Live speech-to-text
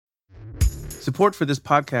Support for this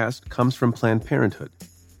podcast comes from Planned Parenthood.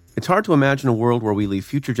 It's hard to imagine a world where we leave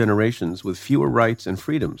future generations with fewer rights and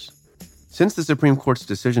freedoms. Since the Supreme Court's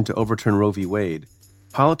decision to overturn Roe v. Wade,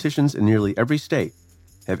 politicians in nearly every state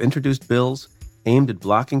have introduced bills aimed at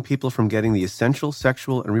blocking people from getting the essential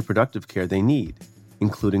sexual and reproductive care they need,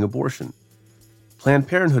 including abortion. Planned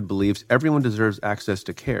Parenthood believes everyone deserves access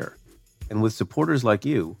to care, and with supporters like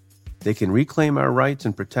you, they can reclaim our rights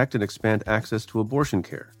and protect and expand access to abortion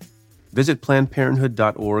care. Visit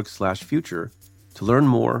PlannedParenthood.org/future to learn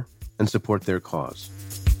more and support their cause.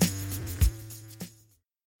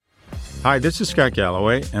 Hi, this is Scott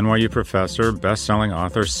Galloway, NYU professor, best-selling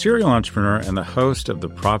author, serial entrepreneur, and the host of the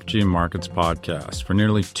Prop G Markets podcast. For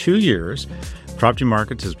nearly 2 years, Prop G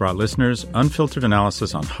Markets has brought listeners unfiltered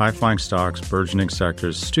analysis on high-flying stocks, burgeoning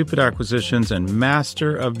sectors, stupid acquisitions, and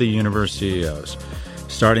master-of-the-universe CEOs.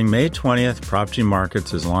 Starting May 20th, Prop G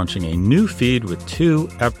Markets is launching a new feed with 2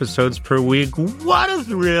 episodes per week. What a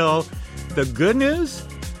thrill! The good news?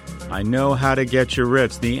 I know how to get you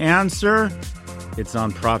rich. The answer? It's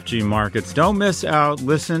on Prop G Markets. Don't miss out.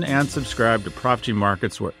 Listen and subscribe to Prop G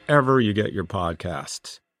Markets wherever you get your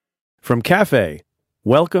podcasts. From Cafe,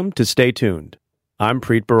 welcome to Stay Tuned. I'm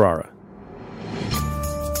Preet Bharara.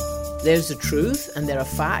 There's a truth, and there are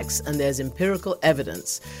facts, and there's empirical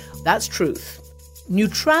evidence. That's truth.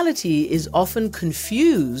 Neutrality is often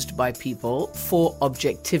confused by people for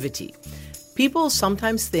objectivity. People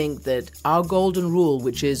sometimes think that our golden rule,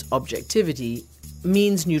 which is objectivity,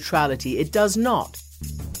 means neutrality. It does not.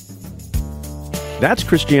 That's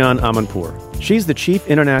Christiane Amanpour. She's the chief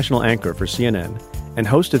international anchor for CNN and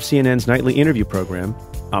host of CNN's nightly interview program,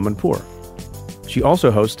 Amanpour. She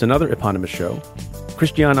also hosts another eponymous show,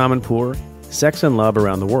 Christiane Amanpour, Sex and Love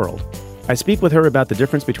Around the World. I speak with her about the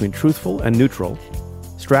difference between truthful and neutral,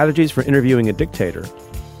 strategies for interviewing a dictator,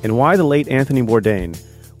 and why the late Anthony Bourdain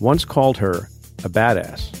once called her a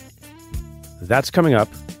badass. That's coming up.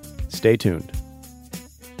 Stay tuned.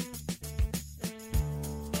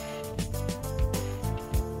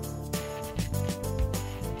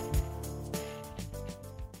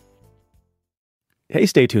 Hey,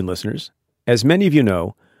 Stay Tuned listeners. As many of you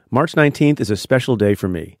know, March 19th is a special day for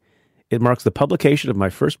me. It marks the publication of my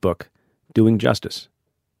first book, Doing Justice.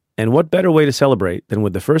 And what better way to celebrate than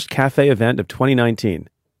with the first cafe event of 2019,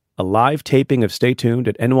 a live taping of Stay Tuned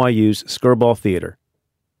at NYU's Skirball Theater.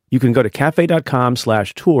 You can go to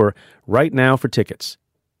cafe.com/tour right now for tickets,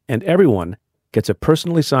 and everyone gets a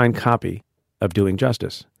personally signed copy of Doing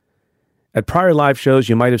Justice. At prior live shows,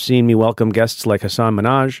 you might have seen me welcome guests like Hassan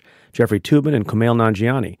Minhaj, Jeffrey Toobin, and Kumail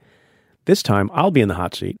Nanjiani. This time, I'll be in the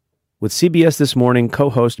hot seat with CBS This Morning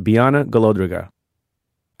co-host Biana Golodriga.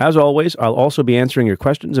 As always, I'll also be answering your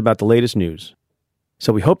questions about the latest news.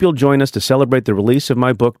 So we hope you'll join us to celebrate the release of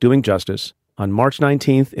my book, Doing Justice, on March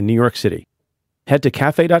 19th in New York City. Head to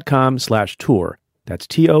cafe.com/tour, that's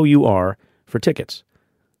TOUR, for tickets.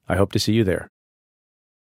 I hope to see you there.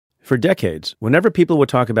 For decades, whenever people would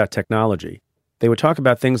talk about technology, they would talk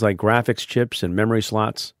about things like graphics chips and memory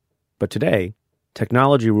slots. But today,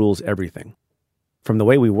 technology rules everything. From the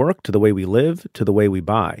way we work to the way we live to the way we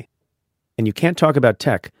buy. And you can't talk about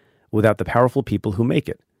tech without the powerful people who make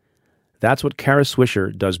it. That's what Kara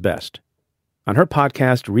Swisher does best. On her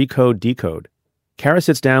podcast, Recode Decode, Kara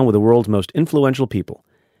sits down with the world's most influential people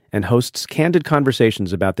and hosts candid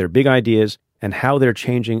conversations about their big ideas and how they're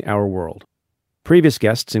changing our world. Previous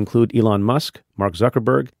guests include Elon Musk, Mark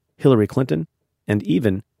Zuckerberg, Hillary Clinton, and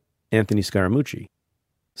even Anthony Scaramucci.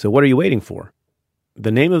 So what are you waiting for? The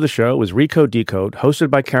name of the show is Recode Decode, hosted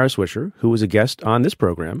by Kara Swisher, who was a guest on this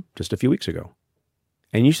program just a few weeks ago.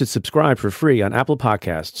 And you should subscribe for free on Apple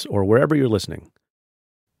Podcasts or wherever you're listening.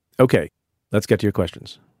 Okay, let's get to your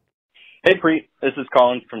questions. Hey, Preet. This is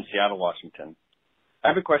Colin from Seattle, Washington. I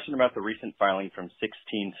have a question about the recent filing from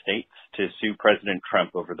 16 states to sue President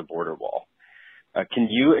Trump over the border wall. Can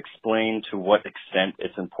you explain to what extent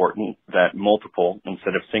it's important that multiple,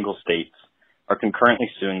 instead of single states, are concurrently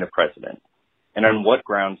suing the president? And on what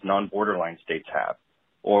grounds non-borderline states have,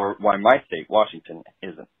 or why my state, Washington,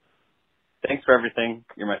 isn't. Thanks for everything.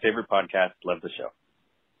 You're my favorite podcast. Love the show.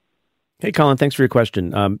 Hey, Colin, thanks for your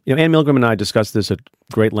question. Ann Milgram and I discussed this at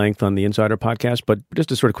great length on the Insider podcast, but just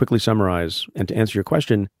to sort of quickly summarize and to answer your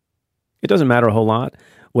question, it doesn't matter a whole lot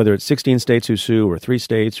whether it's 16 states who sue or 3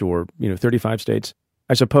 states or 35 states.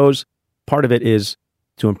 I suppose part of it is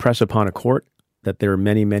to impress upon a court that there are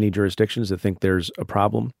many, many jurisdictions that think there's a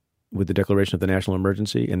problem with the declaration of the national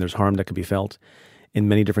emergency, and there's harm that can be felt in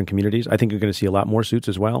many different communities. I think you're going to see a lot more suits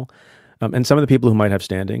as well. And some of the people who might have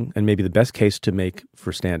standing, and maybe the best case to make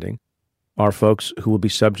for standing, are folks who will be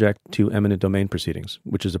subject to eminent domain proceedings,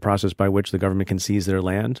 which is a process by which the government can seize their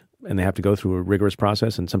land, and they have to go through a rigorous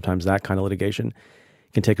process, and sometimes that kind of litigation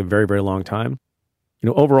can take a very, very long time.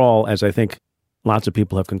 Overall, as I think lots of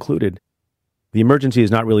people have concluded, the emergency is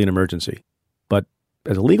not really an emergency. But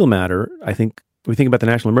as a legal matter, I think we think about the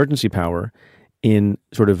national emergency power in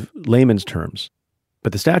sort of layman's terms.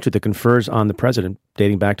 But the statute that confers on the president,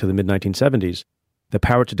 dating back to the mid-1970s, the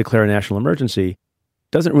power to declare a national emergency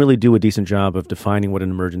doesn't really do a decent job of defining what an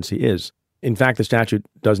emergency is. In fact, the statute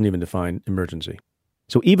doesn't even define emergency.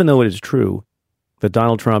 So even though it is true that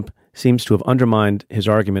Donald Trump seems to have undermined his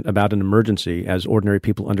argument about an emergency as ordinary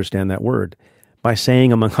people understand that word by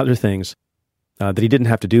saying, among other things, that he didn't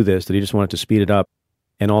have to do this, that he just wanted to speed it up,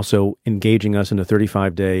 and also engaging us in a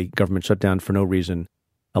 35-day government shutdown for no reason,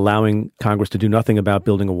 allowing Congress to do nothing about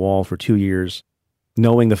building a wall for 2 years,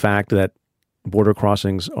 knowing the fact that border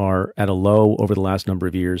crossings are at a low over the last number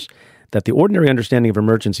of years, that the ordinary understanding of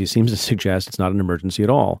emergency seems to suggest it's not an emergency at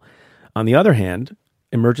all. On the other hand,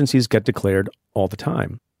 emergencies get declared all the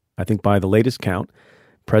time. I think by the latest count,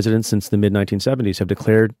 presidents since the mid-1970s have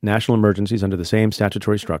declared national emergencies under the same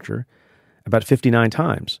statutory structure about 59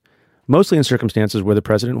 times, mostly in circumstances where the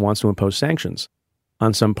president wants to impose sanctions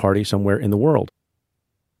on some party somewhere in the world.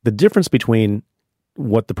 The difference between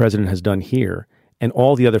what the president has done here and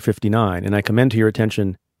all the other 59, and I commend to your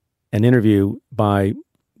attention an interview by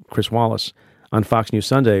Chris Wallace on Fox News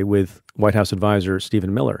Sunday with White House advisor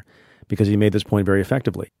Stephen Miller, because he made this point very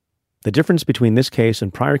effectively. The difference between this case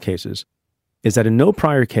and prior cases is that in no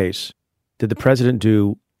prior case did the president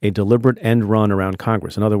do a deliberate end run around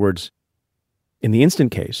Congress. In other words, in the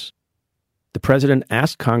instant case, the president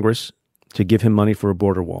asked Congress to give him money for a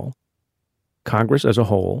border wall. Congress as a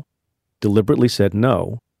whole deliberately said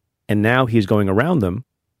no, and now he's going around them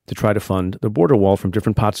to try to fund the border wall from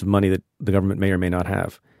different pots of money that the government may or may not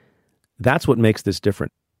have. That's what makes this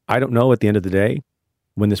different. I don't know at the end of the day,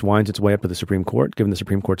 when this winds its way up to the Supreme Court, given the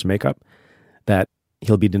Supreme Court's makeup, that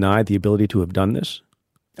he'll be denied the ability to have done this.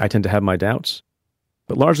 I tend to have my doubts.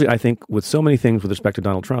 But largely, I think with so many things with respect to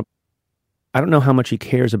Donald Trump, I don't know how much he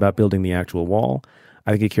cares about building the actual wall.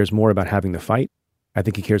 I think he cares more about having the fight. I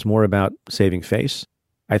think he cares more about saving face.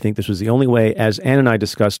 I think this was the only way, as Ann and I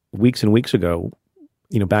discussed weeks and weeks ago,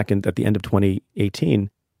 back at the end of 2018,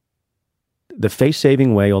 the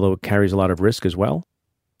face-saving way, although it carries a lot of risk as well,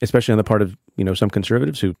 especially on the part of, some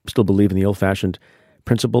conservatives who still believe in the old-fashioned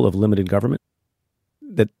principle of limited government,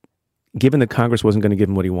 that given that Congress wasn't going to give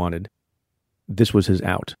him what he wanted, this was his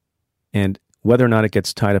out. And whether or not it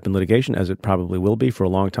gets tied up in litigation, as it probably will be for a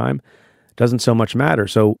long time, doesn't so much matter.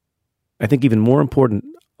 So I think even more important,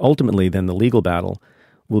 ultimately, than the legal battle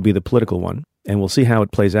will be the political one. And we'll see how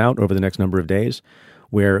it plays out over the next number of days,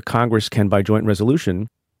 where Congress can, by joint resolution,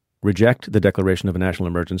 reject the declaration of a national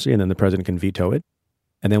emergency, and then the president can veto it.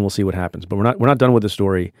 And then we'll see what happens. But we're not done with the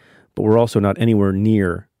story, but we're also not anywhere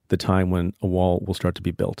near the time when a wall will start to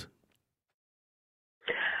be built.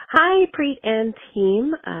 Hi, Preet and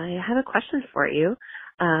team. I have a question for you.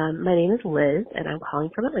 My name is Liz, and I'm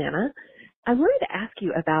calling from Atlanta. I wanted to ask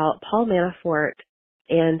you about Paul Manafort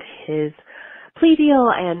and his plea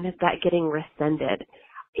deal and that getting rescinded.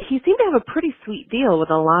 He seemed to have a pretty sweet deal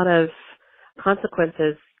with a lot of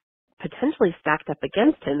consequences potentially stacked up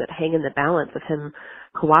against him that hang in the balance of him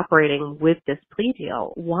cooperating with this plea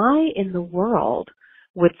deal. Why in the world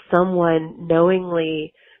would someone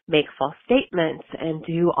knowingly make false statements and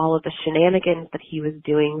do all of the shenanigans that he was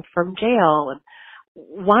doing from jail? And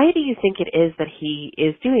why do you think it is that he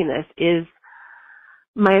is doing this?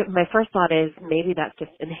 My first thought is maybe that's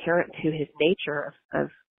just inherent to his nature of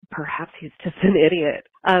perhaps he's just an idiot.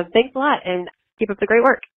 Thanks a lot, and keep up the great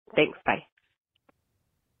work. Thanks. Bye.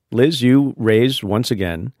 Liz, you raised once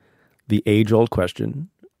again the age-old question,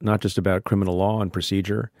 not just about criminal law and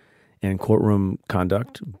procedure and courtroom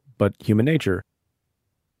conduct, but human nature.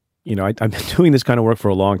 I've been doing this kind of work for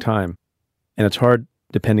a long time, and it's hard,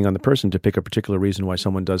 depending on the person, to pick a particular reason why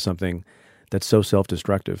someone does something that's so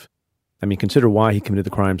self-destructive. I mean, consider why he committed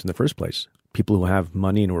the crimes in the first place. People who have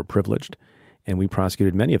money and who are privileged, and we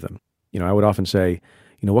prosecuted many of them. I would often say,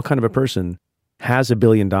 what kind of a person has $1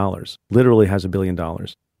 billion, literally has $1 billion,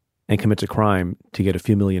 and commits a crime to get a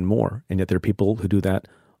few million more? And yet there are people who do that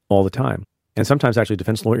all the time. And sometimes actually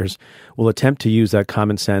defense lawyers will attempt to use that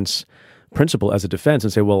common sense principle as a defense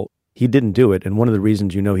and say, well, he didn't do it. And one of the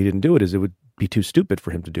reasons he didn't do it is it would be too stupid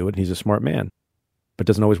for him to do it. And he's a smart man. But it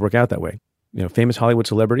doesn't always work out that way. Famous Hollywood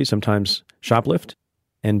celebrities sometimes shoplift,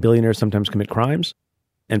 and billionaires sometimes commit crimes.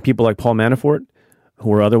 And people like Paul Manafort,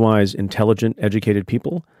 who are otherwise intelligent, educated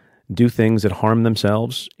people, do things that harm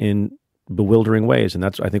themselves in bewildering ways. And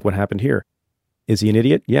that's, I think, what happened here. Is he an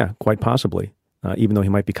idiot? Yeah, quite possibly, even though he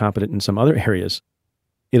might be competent in some other areas.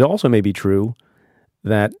 It also may be true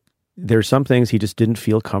that there's some things he just didn't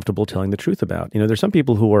feel comfortable telling the truth about. There's some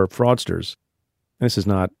people who are fraudsters. This is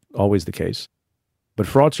not always the case, but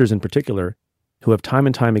fraudsters in particular who have time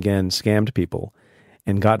and time again scammed people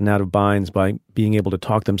and gotten out of binds by being able to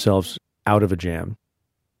talk themselves out of a jam.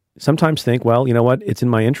 Sometimes think, well, you know what? It's in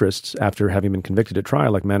my interests after having been convicted at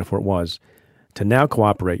trial like Manafort was to now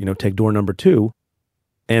cooperate, take door number 2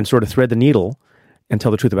 and sort of thread the needle and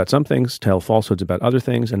tell the truth about some things, tell falsehoods about other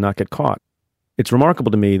things, and not get caught. It's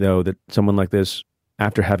remarkable to me, though, that someone like this,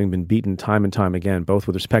 after having been beaten time and time again, both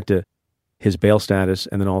with respect to his bail status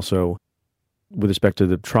and then also with respect to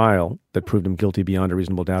the trial that proved him guilty beyond a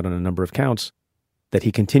reasonable doubt on a number of counts, that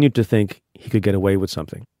he continued to think he could get away with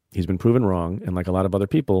something. He's been proven wrong, and like a lot of other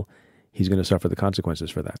people, he's going to suffer the consequences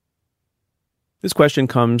for that. This question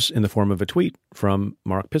comes in the form of a tweet from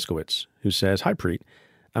Mark Piskowitz, who says, "Hi, Preet.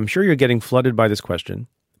 I'm sure you're getting flooded by this question,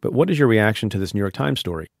 but what is your reaction to this New York Times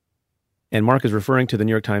story?" And Mark is referring to the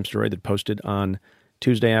New York Times story that posted on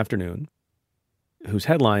Tuesday afternoon, whose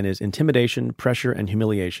headline is "Intimidation, Pressure, and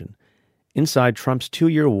Humiliation Inside Trump's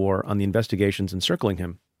 2-Year War on the Investigations Encircling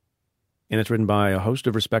Him." And it's written by a host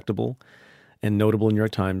of respectable and notable New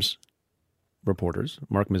York Times reporters,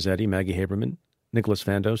 Mark Mazzetti, Maggie Haberman, Nicholas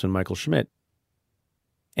Fandos, and Michael Schmidt.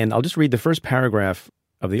 And I'll just read the first paragraph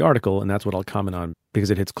of the article, and that's what I'll comment on because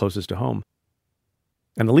it hits closest to home.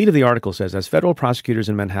 And the lead of the article says, as federal prosecutors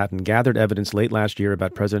in Manhattan gathered evidence late last year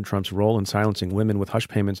about President Trump's role in silencing women with hush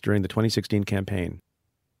payments during the 2016 campaign,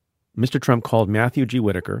 Mr. Trump called Matthew G.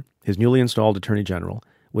 Whitaker, his newly installed Attorney General,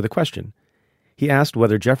 with a question. He asked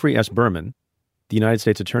whether Jeffrey S. Berman, the United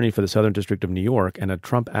States Attorney for the Southern District of New York and a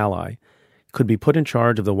Trump ally, could be put in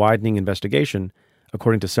charge of the widening investigation,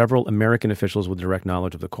 according to several American officials with direct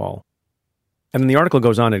knowledge of the call. And then the article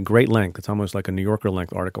goes on at great length, it's almost like a New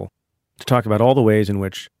Yorker-length article, to talk about all the ways in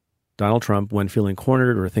which Donald Trump, when feeling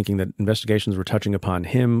cornered or thinking that investigations were touching upon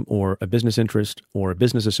him or a business interest or a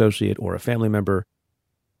business associate or a family member,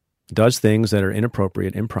 does things that are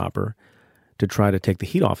inappropriate, improper, to try to take the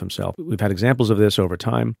heat off himself. We've had examples of this over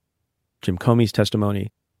time. Jim Comey's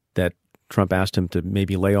testimony that Trump asked him to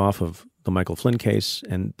maybe lay off of the Michael Flynn case,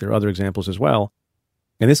 and there are other examples as well.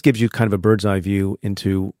 And this gives you kind of a bird's eye view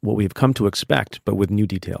into what we've come to expect, but with new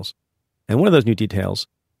details. And one of those new details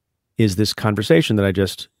is this conversation that I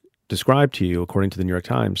just described to you, according to the New York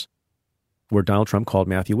Times, where Donald Trump called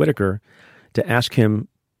Matthew Whitaker to ask him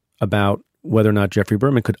about whether or not Jeffrey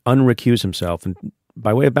Berman could unrecuse himself. And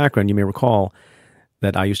by way of background, you may recall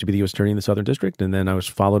that I used to be the U.S. Attorney in the Southern District, and then I was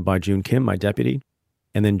followed by June Kim, my deputy,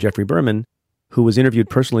 and then Jeffrey Berman, who was interviewed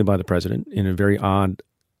personally by the president in a very odd,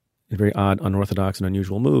 unorthodox, and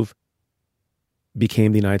unusual move,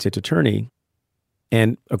 became the United States Attorney.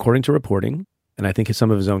 And according to reporting, and I think some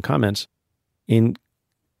of his own comments, in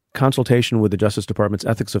consultation with the Justice Department's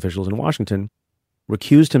ethics officials in Washington,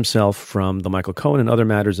 recused himself from the Michael Cohen and other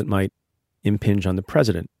matters that might impinge on the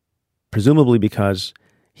president, presumably because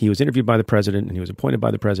he was interviewed by the president and he was appointed by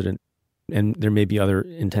the president, and there may be other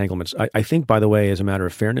entanglements. I think, by the way, as a matter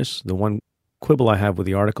of fairness, the one quibble I have with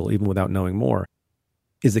the article, even without knowing more,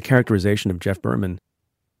 is the characterization of Jeff Berman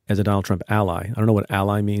as a Donald Trump ally. I don't know what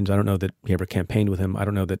ally means. I don't know that he ever campaigned with him. I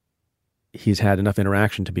don't know that he's had enough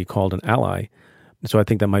interaction to be called an ally. So I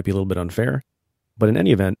think that might be a little bit unfair. But in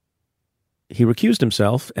any event, he recused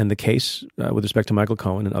himself, and the case with respect to Michael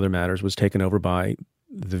Cohen and other matters was taken over by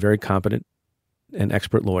the very competent and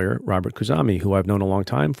expert lawyer, Robert Khuzami, who I've known a long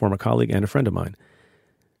time, former colleague and a friend of mine.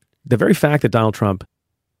 The very fact that Donald Trump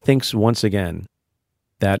thinks once again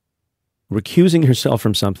that recusing yourself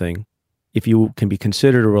from something, if you can be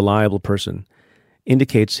considered a reliable person,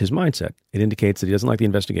 indicates his mindset. It indicates that he doesn't like the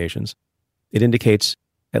investigations. It indicates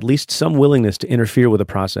at least some willingness to interfere with a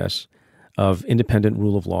process of independent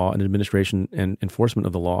rule of law and administration and enforcement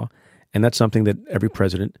of the law. And that's something that every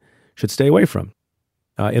president should stay away from.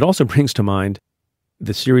 It also brings to mind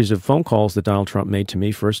the series of phone calls that Donald Trump made to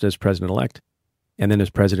me, first as president-elect and then as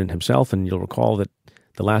president himself. And you'll recall that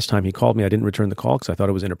the last time he called me, I didn't return the call because I thought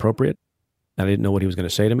it was inappropriate. And I didn't know what he was going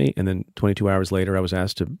to say to me. And then 22 hours later, I was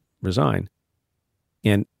asked to resign.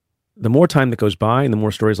 And the more time that goes by and the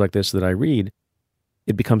more stories like this that I read,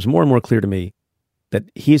 it becomes more and more clear to me that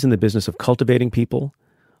he's in the business of cultivating people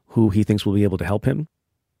who he thinks will be able to help him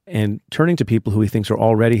and turning to people who he thinks are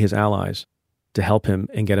already his allies to help him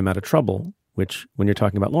and get him out of trouble, which, when you're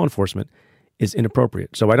talking about law enforcement, is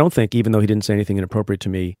inappropriate. So I don't think, even though he didn't say anything inappropriate to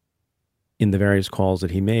me in the various calls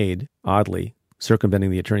that he made, oddly, circumventing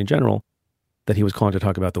the Attorney General, that he was calling to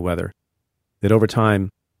talk about the weather. That over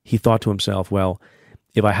time, he thought to himself, well,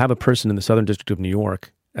 if I have a person in the Southern District of New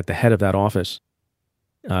York at the head of that office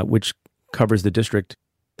which covers the district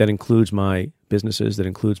that includes my businesses, that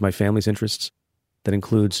includes my family's interests, that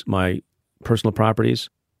includes my personal properties,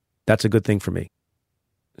 that's a good thing for me.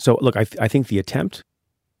 So look, I think the attempt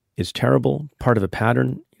is terrible, part of a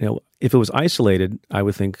pattern. If it was isolated, I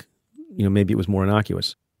would think, maybe it was more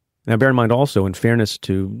innocuous. Now, bear in mind also, in fairness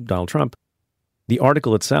to Donald Trump, the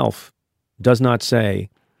article itself does not say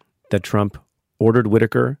that Trump ordered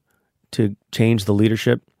Whitaker to change the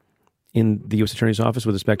leadership in the U.S. Attorney's Office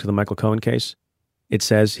with respect to the Michael Cohen case. It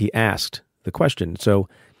says he asked the question. So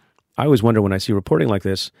I always wonder when I see reporting like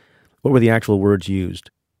this, what were the actual words used?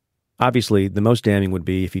 Obviously, the most damning would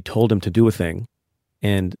be if he told him to do a thing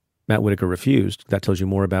and Matt Whitaker refused. That tells you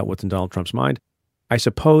more about what's in Donald Trump's mind. I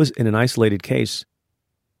suppose in an isolated case,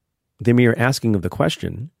 the mere asking of the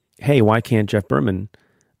question, hey, why can't Jeff Berman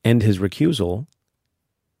end his recusal,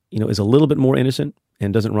 is a little bit more innocent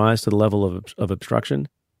and doesn't rise to the level of obstruction.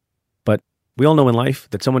 But we all know in life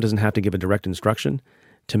that someone doesn't have to give a direct instruction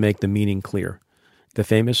to make the meaning clear. The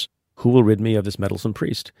famous, who will rid me of this meddlesome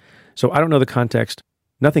priest? So I don't know the context.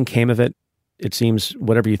 Nothing came of it. It seems,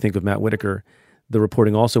 whatever you think of Matt Whitaker, the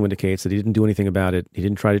reporting also indicates that he didn't do anything about it. He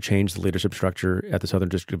didn't try to change the leadership structure at the Southern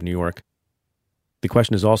District of New York. The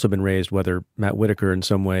question has also been raised whether Matt Whitaker in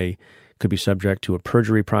some way could be subject to a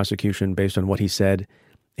perjury prosecution based on what he said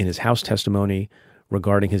in his House testimony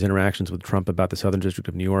regarding his interactions with Trump about the Southern District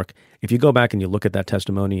of New York. If you go back and you look at that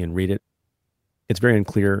testimony and read it, it's very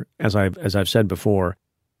unclear. As I've said before,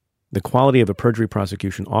 the quality of a perjury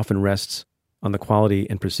prosecution often rests on the quality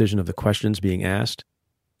and precision of the questions being asked.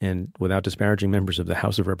 And without disparaging members of the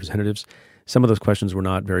House of Representatives, some of those questions were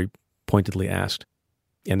not very pointedly asked.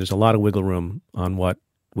 And there's a lot of wiggle room on what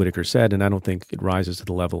Whitaker said, and I don't think it rises to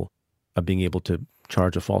the level of being able to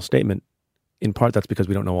charge a false statement. In part, that's because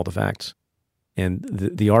we don't know all the facts. And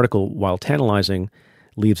the article, while tantalizing,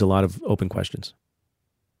 leaves a lot of open questions.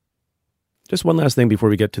 Just one last thing before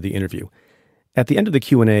we get to the interview. At the end of the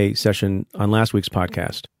Q&A session on last week's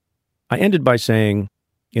podcast, I ended by saying,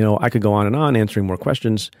 I could go on and on answering more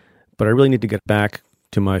questions, but I really need to get back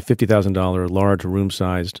to my $50,000 large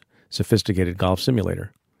room-sized sophisticated golf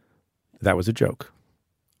simulator. That was a joke.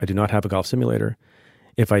 I do not have a golf simulator.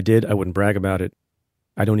 If I did, I wouldn't brag about it.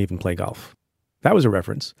 I don't even play golf. That was a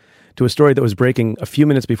reference to a story that was breaking a few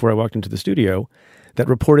minutes before I walked into the studio that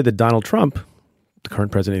reported that Donald Trump, the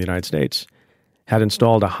current president of the United States, had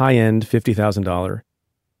installed a high-end $50,000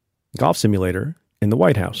 golf simulator in the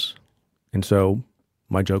White House. And so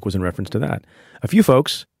my joke was in reference to that. A few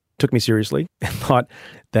folks took me seriously and thought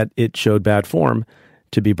that it showed bad form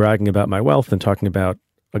to be bragging about my wealth and talking about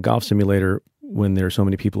a golf simulator when there are so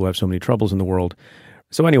many people who have so many troubles in the world.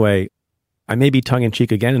 So anyway, I may be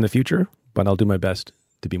tongue-in-cheek again in the future, but I'll do my best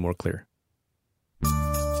to be more clear.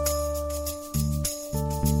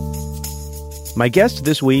 My guest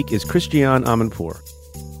this week is Christiane Amanpour,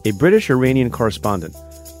 a British-Iranian correspondent.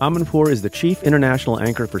 Amanpour is the chief international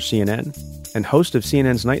anchor for CNN and host of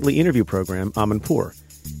CNN's nightly interview program, Amanpour.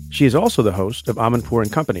 She is also the host of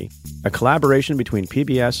Amanpour & Company, a collaboration between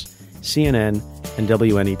PBS, CNN, and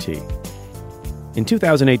WNET. In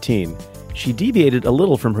 2018, she deviated a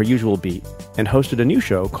little from her usual beat and hosted a new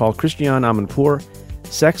show called Christiane Amanpour,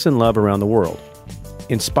 Sex and Love Around the World.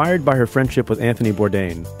 Inspired by her friendship with Anthony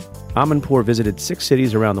Bourdain, Amanpour visited 6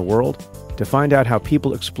 cities around the world to find out how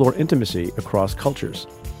people explore intimacy across cultures.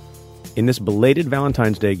 In this belated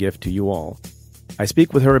Valentine's Day gift to you all, I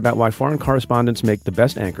speak with her about why foreign correspondents make the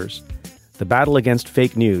best anchors, the battle against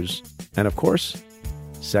fake news, and of course,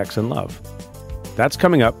 sex and love. That's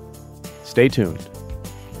coming up. Stay tuned.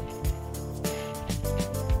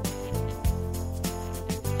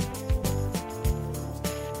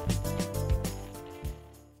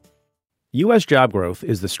 U.S. job growth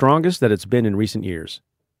is the strongest that it's been in recent years.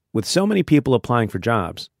 With so many people applying for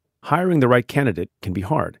jobs, hiring the right candidate can be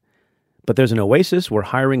hard. But there's an oasis where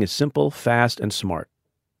hiring is simple, fast, and smart.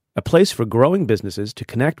 A place for growing businesses to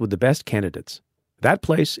connect with the best candidates. That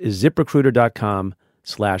place is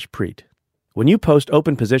ZipRecruiter.com/Preet. When you post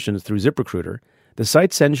open positions through ZipRecruiter, the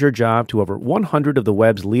site sends your job to over 100 of the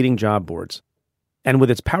web's leading job boards. And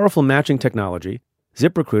with its powerful matching technology,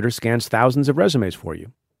 ZipRecruiter scans thousands of resumes for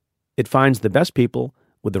you. It finds the best people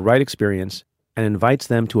with the right experience and invites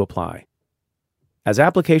them to apply. As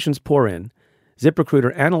applications pour in,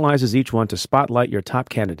 ZipRecruiter analyzes each one to spotlight your top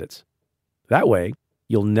candidates. That way,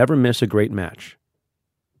 you'll never miss a great match.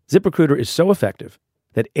 ZipRecruiter is so effective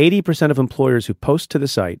that 80% of employers who post to the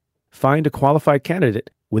site find a qualified candidate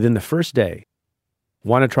within the first day.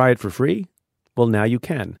 Want to try it for free? Well, now you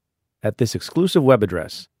can at this exclusive web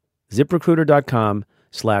address,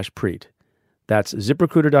 ZipRecruiter.com/Preet. That's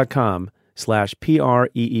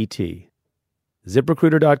ZipRecruiter.com/PREET.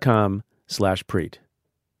 ZipRecruiter.com/Preet.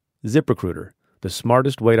 ZipRecruiter, the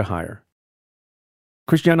smartest way to hire.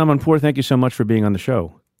 Christiane Amanpour, thank you so much for being on the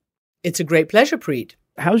show. It's a great pleasure, Preet.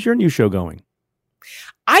 How's your new show going?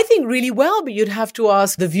 I think really well, but you'd have to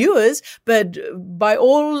ask the viewers. But by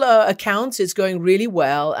all accounts, it's going really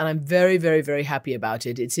well, and I'm very, very, very happy about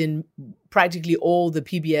it. It's in practically all the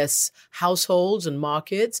PBS households and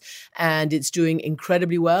markets, and it's doing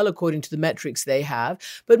incredibly well according to the metrics they have,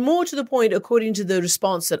 but more to the point, according to the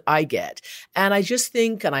response that I get. And I just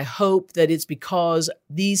think, and I hope that it's because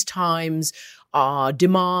these times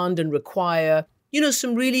demand and require,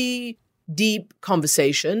 some really deep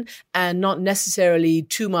conversation and not necessarily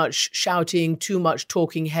too much shouting, too much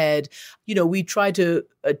talking head. We try to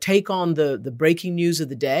take on the breaking news of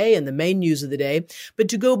the day and the main news of the day, but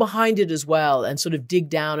to go behind it as well and sort of dig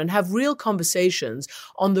down and have real conversations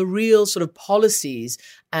on the real sort of policies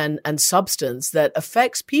and substance that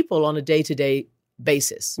affects people on a day-to-day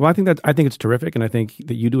basis. Well, I think it's terrific, and I think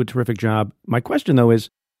that you do a terrific job. My question, though, is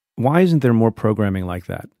why isn't there more programming like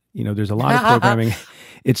that? There's a lot of programming.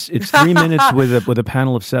 It's 3 minutes with a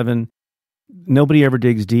panel of 7. Nobody ever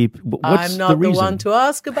digs deep. What's I'm not the one to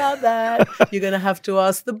ask about that. You're going to have to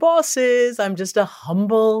ask the bosses. I'm just a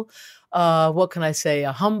humble, what can I say,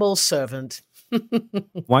 a humble servant.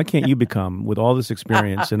 Why can't you become, with all this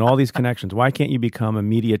experience and all these connections, why can't you become a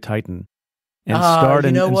media titan and start?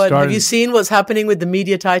 You know what? Have you seen what's happening with the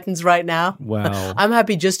media titans right now? Well, I'm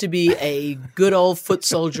happy just to be a good old foot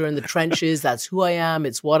soldier in the trenches. That's who I am.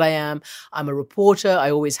 It's what I am. I'm a reporter.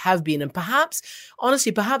 I always have been. And perhaps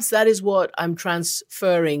that is what I'm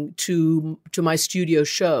transferring to my studio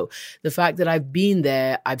show. The fact that I've been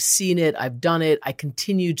there, I've seen it, I've done it. I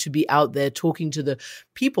continue to be out there talking to the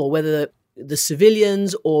people, whether the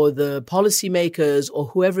civilians or the policymakers or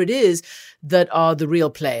whoever it is that are the real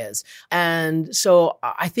players. And so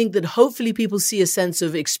I think that hopefully people see a sense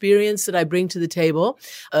of experience that I bring to the table,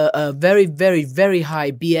 a very, very, very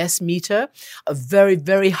high BS meter, a very,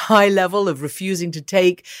 very high level of refusing to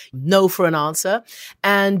take no for an answer,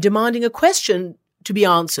 and demanding a question to be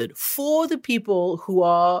answered for the people who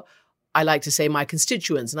are, I like to say, my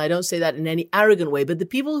constituents. And I don't say that in any arrogant way, but the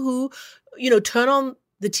people who, turn on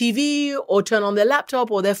the TV or turn on their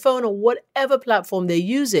laptop or their phone or whatever platform they're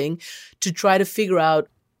using to try to figure out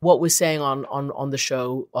what we're saying on the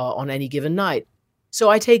show on any given night.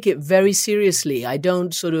 So I take it very seriously. I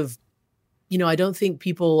don't I don't think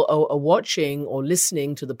people are watching or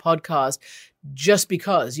listening to the podcast just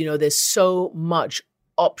because, there's so much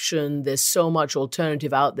option, there's so much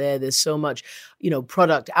alternative out there, there's so much,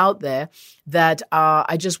 product out there that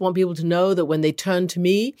I just want people to know that when they turn to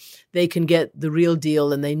me, they can get the real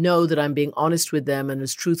deal, and they know that I'm being honest with them and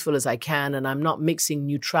as truthful as I can, and I'm not mixing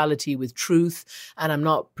neutrality with truth, and I'm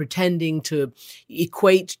not pretending to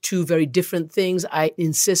equate two very different things. I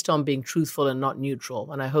insist on being truthful and not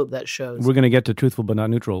neutral, and I hope that shows. We're going to get to truthful but not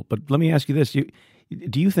neutral, but let me ask you this.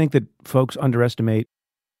 Do you think that folks underestimate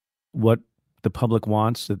what the public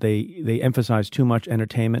wants, that they emphasize too much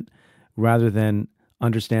entertainment rather than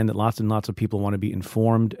understand that lots and lots of people want to be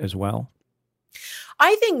informed as well?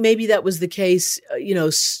 I think maybe that was the case,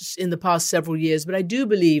 in the past several years. But I do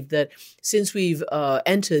believe that since we've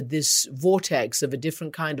entered this vortex of a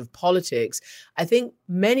different kind of politics, I think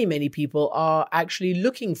many, many people are actually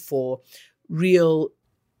looking for real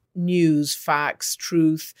news, facts,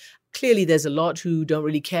 truth. Clearly, there's a lot who don't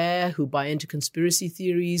really care, who buy into conspiracy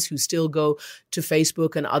theories, who still go to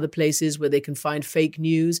Facebook and other places where they can find fake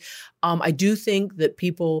news. I do think that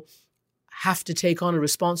people have to take on a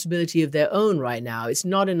responsibility of their own right now. It's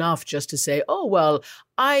not enough just to say, oh, well,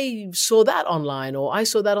 I saw that online, or I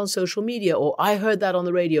saw that on social media, or I heard that on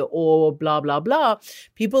the radio, or blah, blah, blah.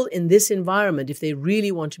 People in this environment, if they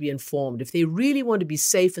really want to be informed, if they really want to be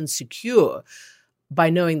safe and secure by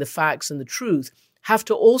knowing the facts and the truth, have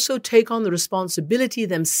to also take on the responsibility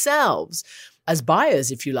themselves as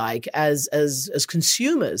buyers, if you like, as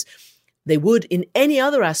consumers. They would in any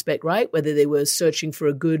other aspect, right? Whether they were searching for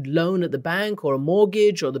a good loan at the bank or a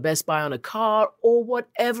mortgage or the best buy on a car or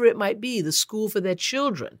whatever it might be, the school for their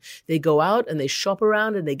children. They go out and they shop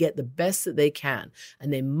around and they get the best that they can.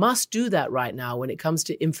 And they must do that right now when it comes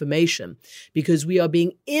to information, because we are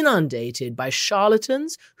being inundated by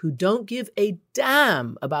charlatans who don't give a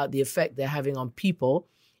damn about the effect they're having on people.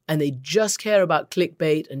 And they just care about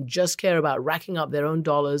clickbait and just care about racking up their own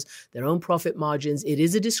dollars, their own profit margins. It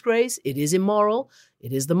is a disgrace. It is immoral.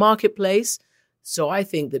 It is the marketplace. So I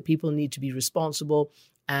think that people need to be responsible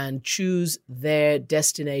and choose their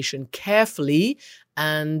destination carefully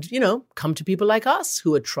and, come to people like us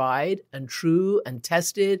who are tried and true and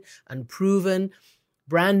tested and proven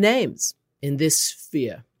brand names in this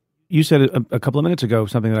sphere. You said a couple of minutes ago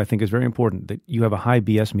something that I think is very important, that you have a high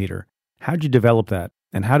BS meter. How did you develop that?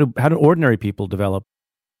 And how do ordinary people develop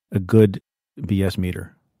a good BS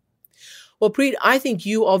meter? Well, Preet, I think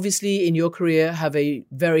you obviously in your career have a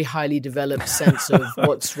very highly developed sense of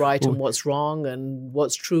what's right and what's wrong and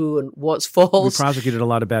what's true and what's false. We prosecuted a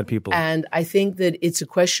lot of bad people. And I think that it's a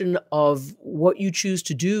question of what you choose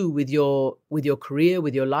to do with your career,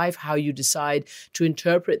 with your life, how you decide to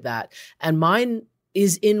interpret that. And mine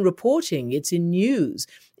is in reporting, it's in news,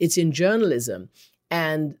 it's in journalism.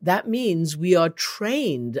 And that means we are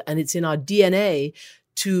trained, and it's in our DNA,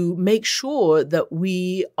 to make sure that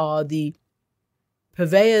we are the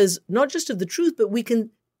purveyors, not just of the truth, but we can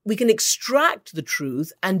extract the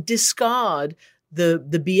truth and discard the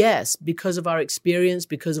BS because of our experience,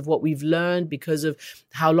 because of what we've learned, because of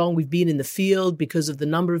how long we've been in the field, because of the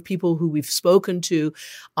number of people who we've spoken to,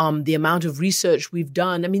 the amount of research we've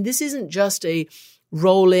done. I mean, this isn't just a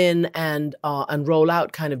roll in and roll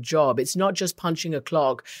out kind of job. It's not just punching a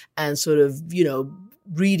clock and sort of,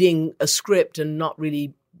 reading a script and not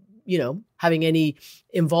really, having any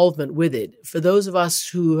involvement with it. For those of us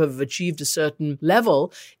who have achieved a certain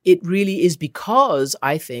level, it really is because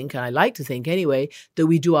I think, and I like to think anyway, that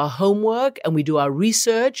we do our homework and we do our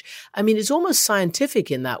research. I mean, it's almost scientific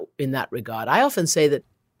in that regard. I often say that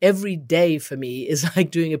every day for me is like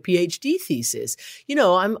doing a PhD thesis.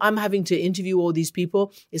 I'm having to interview all these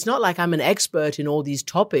people. It's not like I'm an expert in all these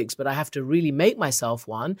topics, but I have to really make myself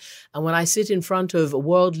one. And when I sit in front of a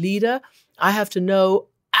world leader, I have to know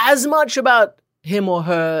as much about him or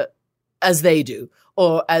her as they do,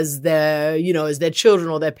 or as their children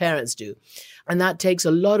or their parents do. And that takes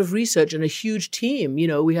a lot of research and a huge team.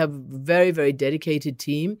 We have a very, very dedicated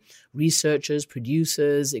team, researchers,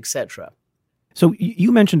 producers, etc. So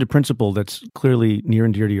you mentioned a principle that's clearly near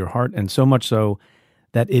and dear to your heart, and so much so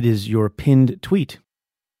that it is your pinned tweet.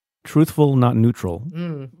 Truthful, not neutral.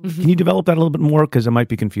 Can you develop that a little bit more? Because it might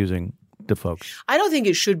be confusing to folks. I don't think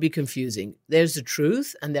it should be confusing. There's the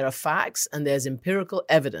truth, and there are facts, and there's empirical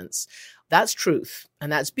evidence. That's truth,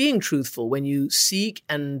 and that's being truthful when you seek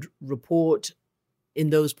and report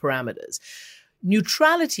in those parameters.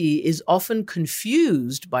 Neutrality is often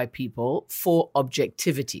confused by people for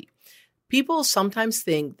objectivity. People sometimes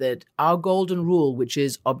think that our golden rule, which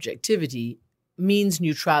is objectivity, means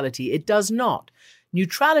neutrality. It does not.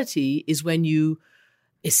 Neutrality is when you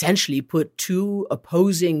essentially put two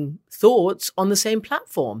opposing thoughts on the same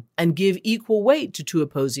platform and give equal weight to two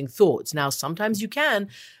opposing thoughts. Now, sometimes you can,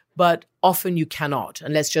 but often you cannot.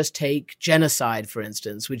 And let's just take genocide, for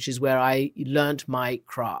instance, which is where I learnt my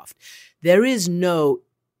craft. There is no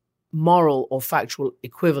moral or factual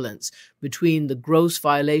equivalence between the gross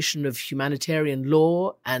violation of humanitarian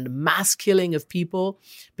law and mass killing of people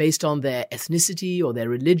based on their ethnicity or their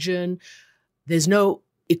religion. There's no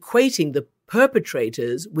equating the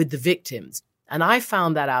perpetrators with the victims. And I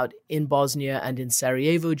found that out in Bosnia and in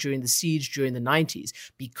Sarajevo during the siege during the 90s,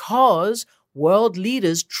 because world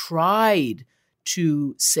leaders tried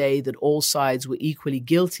to say that all sides were equally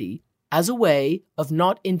guilty as a way of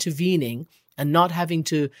not intervening and not having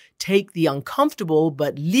to take the uncomfortable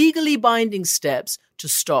but legally binding steps to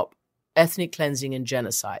stop ethnic cleansing and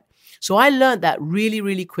genocide. So I learned that really,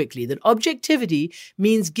 really quickly, that objectivity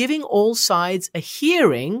means giving all sides a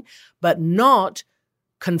hearing, but not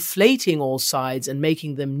conflating all sides and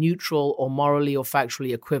making them neutral or morally or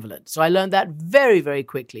factually equivalent. So I learned that very, very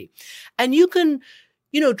quickly. And you can,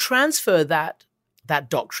 transfer that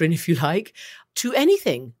doctrine, if you like, to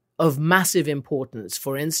anything of massive importance.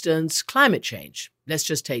 For instance, climate change. Let's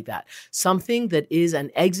just take that. Something that is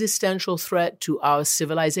an existential threat to our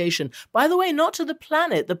civilization. By the way, not to the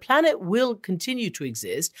planet. The planet will continue to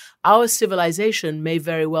exist. Our civilization may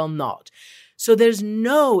very well not. So there's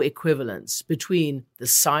no equivalence between the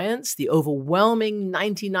science, the overwhelming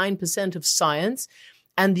 99% of science,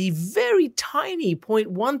 and the very tiny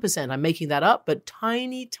 0.1%, I'm making that up, but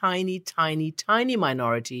tiny, tiny, tiny, tiny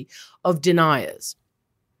minority of deniers.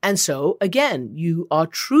 And so, again, you are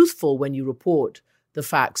truthful when you report the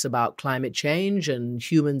facts about climate change and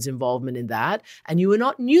humans' involvement in that. And you are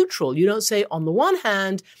not neutral. You don't say, on the one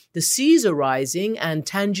hand, the seas are rising and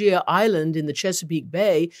Tangier Island in the Chesapeake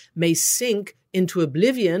Bay may sink into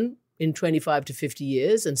oblivion in 25 to 50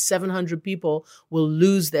 years, and 700 people will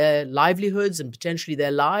lose their livelihoods and potentially their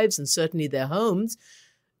lives and certainly their homes.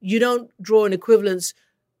 You don't draw an equivalence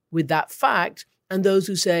with that fact. And those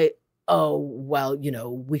who say, oh, well,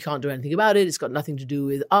 we can't do anything about it. It's got nothing to do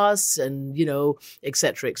with us and, et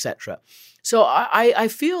cetera, et cetera. So I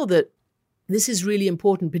feel that This is really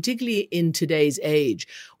important, particularly in today's age,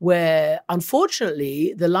 where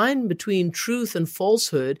unfortunately the line between truth and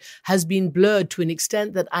falsehood has been blurred to an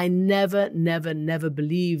extent that I never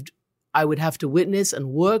believed I would have to witness and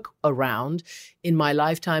work around in my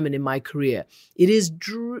lifetime and in my career. It is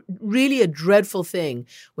really a dreadful thing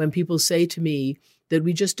when people say to me that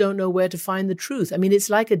we just don't know where to find the truth. I mean, it's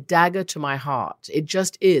like a dagger to my heart. It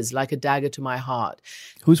just is like a dagger to my heart.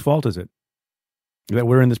 Whose fault is it that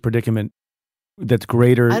we're in this predicament that's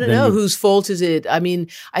greater? I don't know whose fault is it. I mean,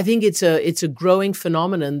 I think it's a growing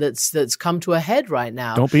phenomenon that's come to a head right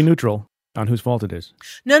now. Don't be neutral on whose fault it is.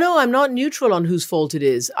 No, I'm not neutral on whose fault it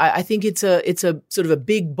is. I think it's a sort of a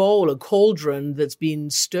big bowl, a cauldron that's been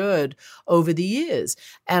stirred over the years.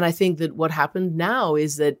 And I think that what happened now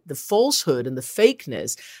is that the falsehood and the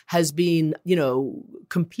fakeness has been,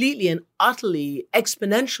 completely and utterly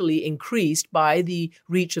exponentially increased by the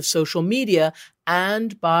reach of social media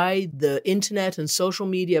and by the internet and social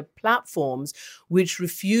media platforms, which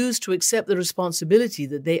refuse to accept the responsibility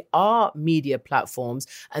that they are media platforms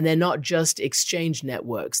and they're not just exchange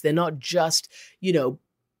networks. They're not just,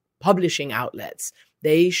 publishing outlets.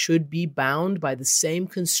 They should be bound by the same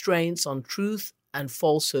constraints on truth and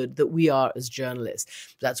falsehood that we are as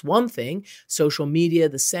journalists. That's one thing. Social media,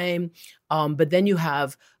 the same. But then you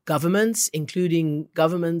have governments, including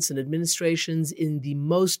governments and administrations in the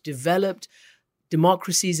most developed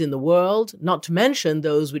democracies in the world, not to mention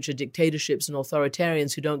those which are dictatorships and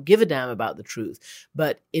authoritarians who don't give a damn about the truth.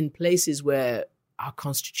 But in places where our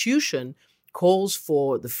Constitution calls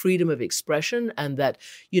for the freedom of expression and that,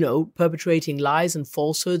 perpetrating lies and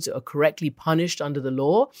falsehoods are correctly punished under the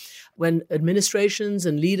law, when administrations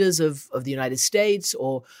and leaders of the United States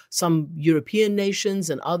or some European nations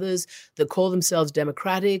and others that call themselves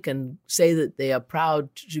democratic and say that they are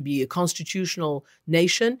proud to be a constitutional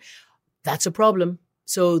nation, that's a problem.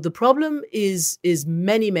 So the problem is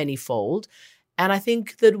many-fold. And I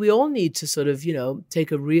think that we all need to sort of,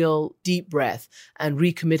 take a real deep breath and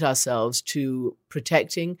recommit ourselves to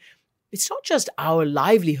protecting. It's not just our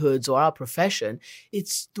livelihoods or our profession.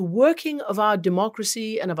 It's the working of our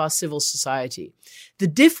democracy and of our civil society. The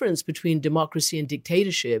difference between democracy and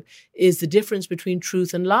dictatorship is the difference between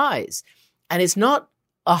truth and lies. And it's not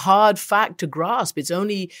a hard fact to grasp. It's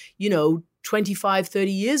only, 25,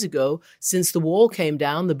 30 years ago since the wall came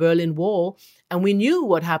down, the Berlin Wall, and we knew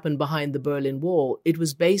what happened behind the Berlin Wall. It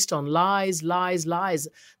was based on lies. The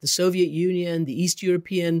Soviet Union, the East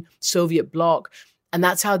European Soviet bloc, and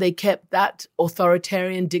that's how they kept that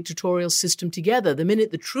authoritarian dictatorial system together. The minute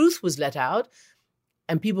the truth was let out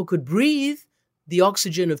and people could breathe the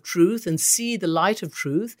oxygen of truth and see the light of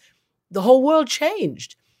truth, the whole world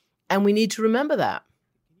changed. And we need to remember that.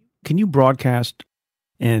 Can you broadcast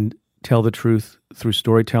and tell the truth through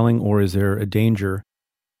storytelling, or is there a danger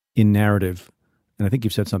in narrative? And I think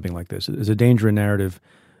you've said something like this. There's a danger in narrative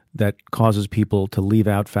that causes people to leave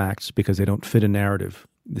out facts because they don't fit a narrative.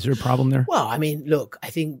 Is there a problem there? Well, I mean, look, I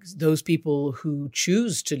think those people who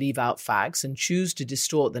choose to leave out facts and choose to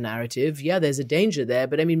distort the narrative, yeah, there's a danger there.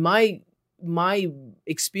 But I mean, my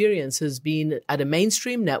experience has been at a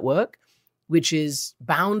mainstream network, which is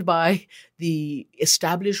bound by the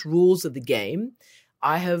established rules of the game.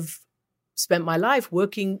 I have spent my life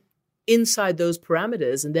working inside those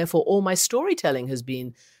parameters, and therefore all my storytelling has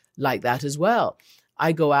been like that as well.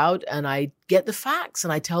 I go out and I get the facts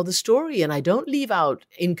and I tell the story, and I don't leave out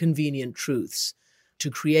inconvenient truths to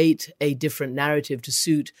create a different narrative to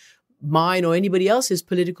suit mine or anybody else's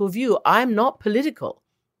political view. I'm not political.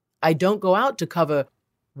 I don't go out to cover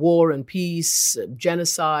war and peace,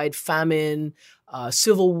 genocide, famine,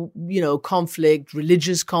 civil, conflict,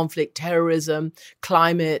 religious conflict, terrorism,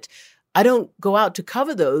 climate. I don't go out to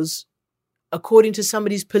cover those according to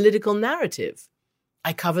somebody's political narrative.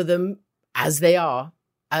 I cover them as they are,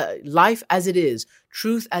 life as it is,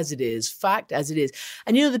 truth as it is, fact as it is.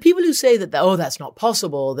 And, the people who say that, that's not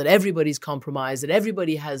possible, that everybody's compromised, that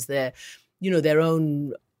everybody has their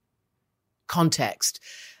own context.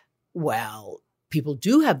 Well, people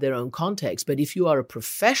do have their own context, but if you are a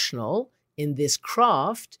professional in this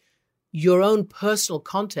craft, your own personal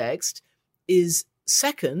context is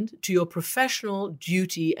second to your professional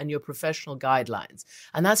duty and your professional guidelines.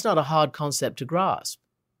 And that's not a hard concept to grasp.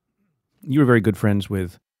 You were very good friends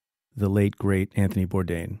with the late, great Anthony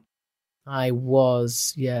Bourdain. I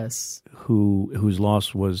was, yes. Whose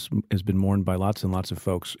loss has been mourned by lots and lots of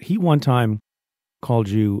folks. He one time called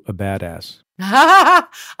you a badass.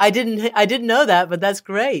 I didn't know that, but that's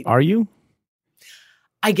great. Are you?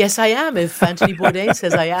 I guess I am, if Anthony Bourdain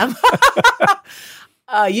says I am.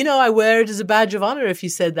 I wear it as a badge of honor if you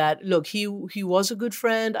said that. Look, he was a good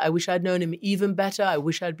friend. I wish I'd known him even better. I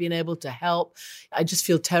wish I'd been able to help. I just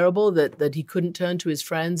feel terrible that he couldn't turn to his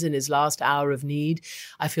friends in his last hour of need.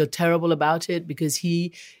 I feel terrible about it because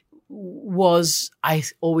he was, I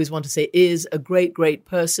always want to say, is a great, great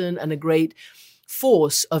person and a great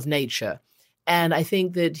force of nature. And I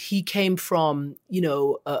think that he came from,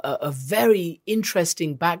 a very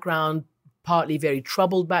interesting background, partly very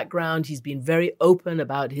troubled background. He's been very open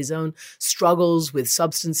about his own struggles with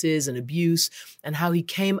substances and abuse and how he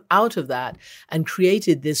came out of that and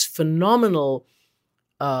created this phenomenal,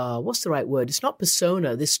 what's the right word? It's not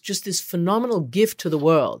persona, this phenomenal gift to the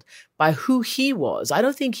world by who he was. I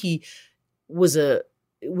don't think he was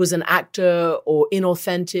an actor or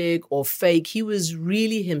inauthentic or fake. He was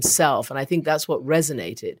really himself. And I think that's what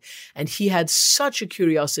resonated. And he had such a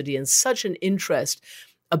curiosity and such an interest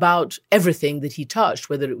about everything that he touched,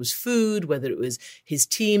 whether it was food, whether it was his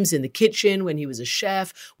teams in the kitchen when he was a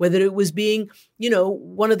chef, whether it was being,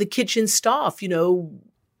 one of the kitchen staff,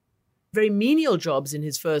 very menial jobs in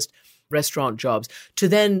his first restaurant jobs, to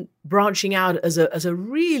then branching out as a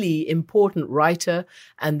really important writer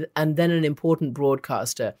and then an important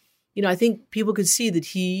broadcaster. I think people could see that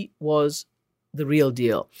he was the real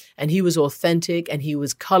deal. And he was authentic and he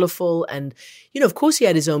was colorful. And, of course he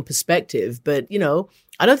had his own perspective, but,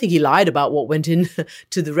 I don't think he lied about what went in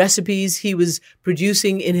to the recipes he was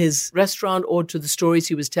producing in his restaurant or to the stories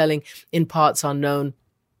he was telling in parts unknown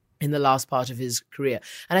in the last part of his career.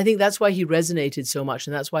 And I think that's why he resonated so much.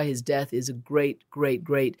 And that's why his death is a great, great,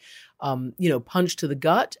 great, punch to the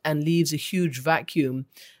gut and leaves a huge vacuum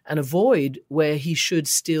and a void where he should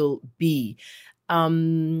still be.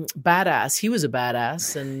 Badass. He was a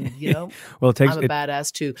badass, and well, I'm a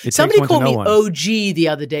badass too. Somebody called me OG the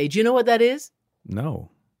other day. Do you know what that is? No.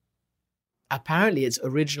 Apparently, it's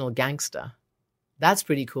original gangster. That's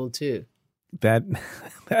pretty cool too. That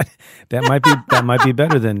might be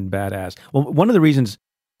better than badass. Well, one of the reasons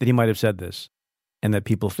that he might have said this, and that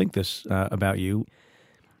people think this about you,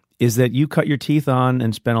 is that you cut your teeth on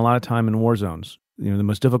and spent a lot of time in war zones. The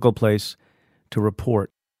most difficult place to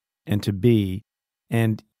report and to be.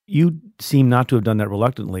 And you seem not to have done that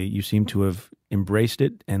reluctantly. You seem to have embraced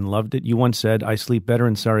it and loved it. You once said, "I sleep better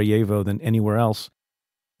in Sarajevo than anywhere else."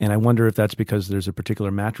 And I wonder if that's because there's a particular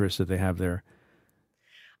mattress that they have there.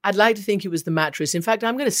 I'd like to think it was the mattress. In fact,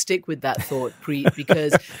 I'm going to stick with that thought, Preet,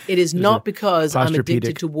 because it is not because I'm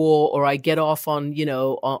addicted to war or I get off on,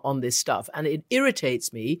 on this stuff. And it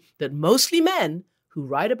irritates me that mostly men who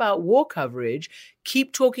write about war coverage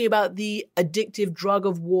keep talking about the addictive drug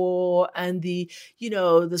of war and the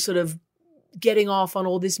sort of getting off on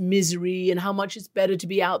all this misery and how much it's better to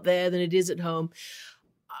be out there than it is at home.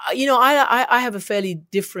 I have a fairly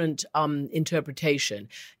different interpretation.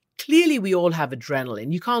 Clearly, we all have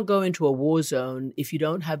adrenaline. You can't go into a war zone if you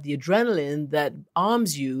don't have the adrenaline that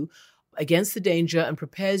arms you against the danger and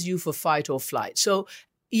prepares you for fight or flight. So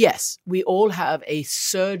yes, we all have a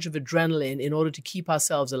surge of adrenaline in order to keep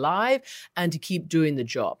ourselves alive and to keep doing the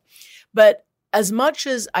job. But as much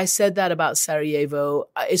as I said that about Sarajevo,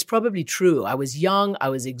 it's probably true. I was young. I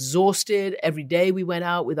was exhausted. Every day we went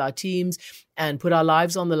out with our teams and put our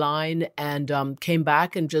lives on the line and came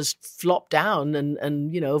back and just flopped down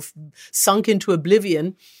and sunk into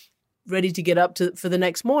oblivion, ready to get up for the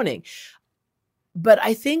next morning. But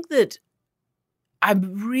I think that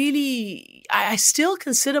I still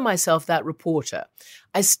consider myself that reporter.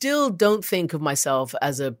 I still don't think of myself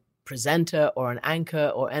as a presenter or an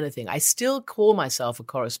anchor or anything. I still call myself a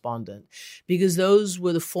correspondent because those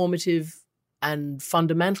were the formative and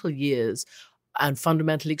fundamental years and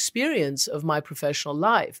fundamental experience of my professional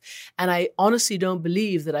life. And I honestly don't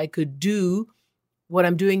believe that I could do what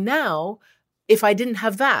I'm doing now if I didn't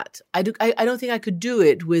have that. I don't think I could do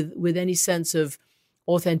it with any sense of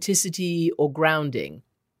authenticity or grounding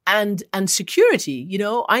and security.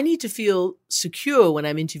 I need to feel secure when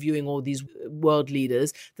I'm interviewing all these world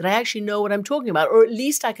leaders that I actually know what I'm talking about, or at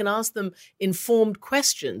least I can ask them informed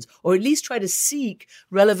questions, or at least try to seek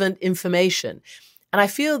relevant information. And I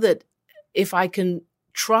feel that if I can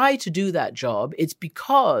try to do that job, it's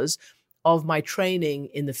because of my training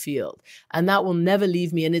in the field. And that will never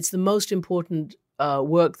leave me. And it's the most important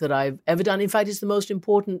work that I've ever done. In fact, it's the most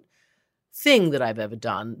important thing that I've ever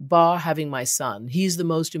done, bar having my son. He's the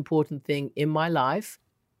most important thing in my life.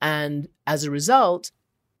 And as a result,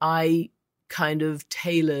 I kind of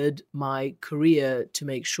tailored my career to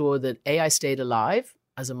make sure that A, I stayed alive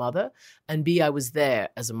as a mother, and B, I was there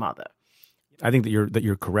as a mother. I think that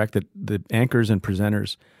you're correct, that the anchors and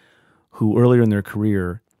presenters who earlier in their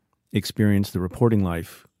career experience the reporting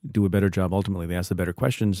life do a better job ultimately. They ask the better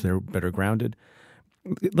questions, they're better grounded.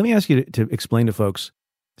 Let me ask you to explain to folks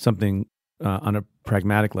something on a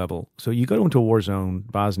pragmatic level. So you go into a war zone,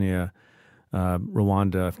 Bosnia,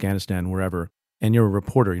 Rwanda, Afghanistan, wherever, and you're a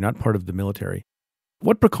reporter. You're not part of the military.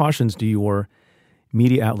 What precautions do your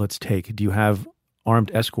media outlets take? Do you have armed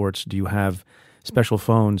escorts? Do you have special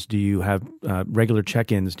phones? Do you have regular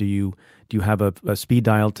check-ins? Do you have a speed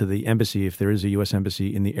dial to the embassy if there is a U.S.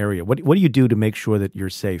 embassy in the area? What do you do to make sure that you're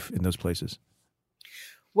safe in those places?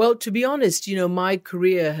 Well, to be honest, my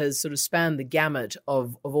career has sort of spanned the gamut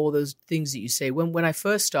of all those things that you say. When I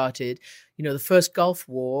first started, the first Gulf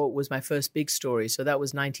War was my first big story. So that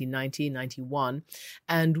was 1990, 91.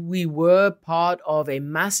 And we were part of a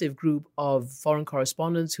massive group of foreign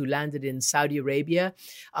correspondents who landed in Saudi Arabia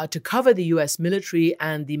to cover the U.S. military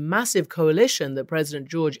and the massive coalition that President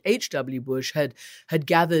George H.W. Bush had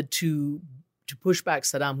gathered to push back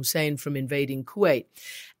Saddam Hussein from invading Kuwait.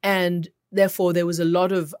 And therefore, there was a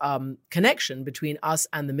lot of connection between us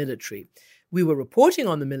and the military. We were reporting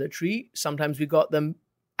on the military. Sometimes we got them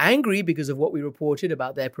angry because of what we reported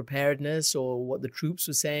about their preparedness or what the troops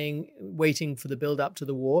were saying, waiting for the build-up to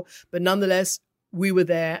the war. But nonetheless, we were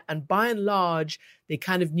there. And by and large, they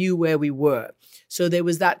kind of knew where we were. So there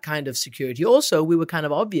was that kind of security. Also, we were kind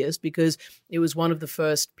of obvious because it was one of the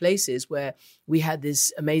first places where we had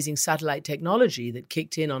this amazing satellite technology that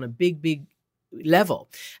kicked in on a big level.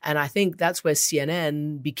 And I think that's where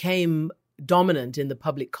CNN became dominant in the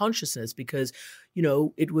public consciousness because,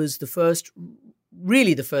 it was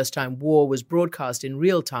really the first time war was broadcast in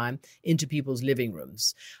real time into people's living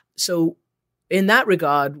rooms. So in that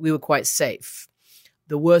regard, we were quite safe.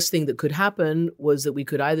 The worst thing that could happen was that we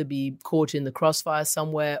could either be caught in the crossfire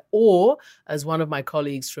somewhere or, as one of my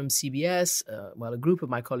colleagues from CBS, a group of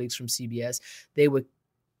my colleagues from CBS, they were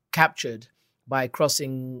captured by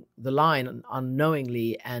crossing the line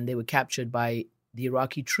unknowingly, and they were captured by the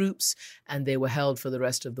Iraqi troops, and they were held for the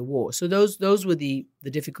rest of the war. So those were the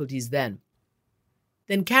difficulties then.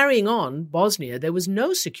 Then carrying on, Bosnia, there was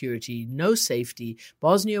no security, no safety.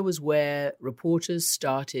 Bosnia was where reporters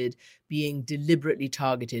started being deliberately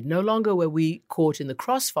targeted. No longer were we caught in the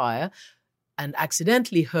crossfire and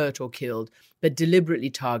accidentally hurt or killed, but deliberately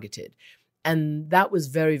targeted. And that was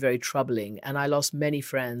very, very troubling. And I lost many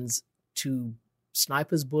friends to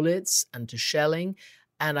snipers' bullets and to shelling.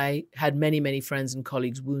 And I had many, many friends and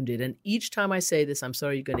colleagues wounded. And each time I say this, I'm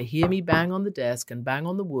sorry, you're going to hear me bang on the desk and bang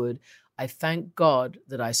on the wood. I thank God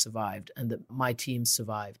that I survived and that my team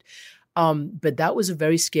survived. But that was a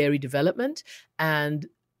very scary development. And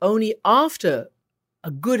only after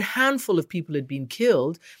a good handful of people had been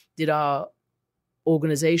killed did our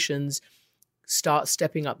organizations start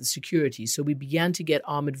stepping up the security. So we began to get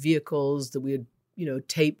armored vehicles that we had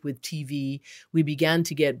tape with TV. We began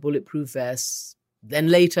to get bulletproof vests, then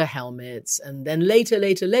later helmets, and then later,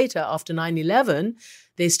 after 9/11,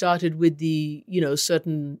 they started with the,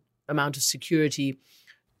 certain amount of security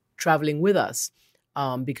traveling with us.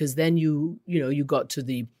 Because then you got to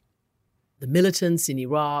the militants in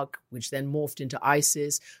Iraq, which then morphed into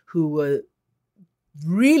ISIS, who were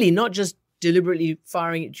really not just deliberately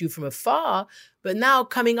firing at you from afar, but now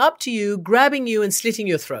coming up to you, grabbing you and slitting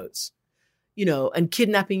your throats. And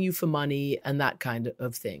kidnapping you for money and that kind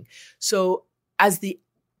of thing. So as the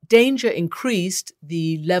danger increased,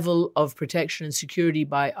 the level of protection and security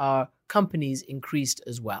by our companies increased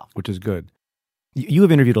as well. Which is good. You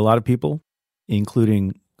have interviewed a lot of people,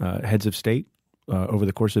 including heads of state, over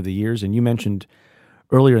the course of the years. And you mentioned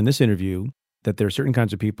earlier in this interview that there are certain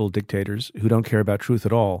kinds of people, dictators, who don't care about truth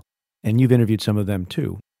at all. And you've interviewed some of them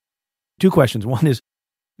too. Two questions. One is,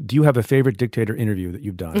 do you have a favorite dictator interview that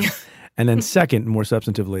you've done? And then second, more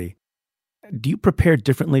substantively, do you prepare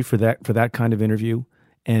differently for that kind of interview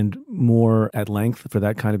and more at length for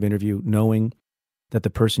that kind of interview, knowing that the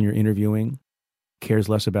person you're interviewing cares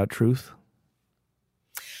less about truth?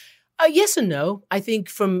 Yes and no. I think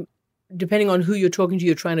depending on who you're talking to,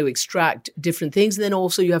 you're trying to extract different things. And then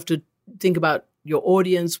also you have to think about your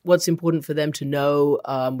audience, what's important for them to know,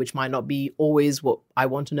 which might not be always what I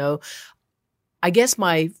want to know. I guess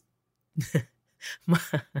my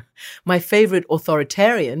favorite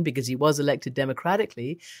authoritarian, because he was elected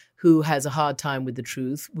democratically, who has a hard time with the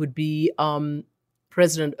truth, would be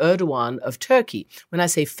President Erdogan of Turkey. When I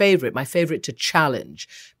say favorite, my favorite to challenge,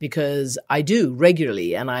 because I do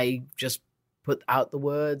regularly, and I just put out the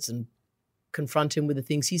words and confront him with the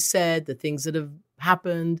things he said, the things that have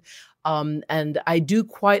happened. And I do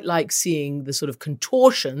quite like seeing the sort of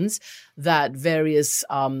contortions that various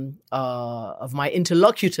of my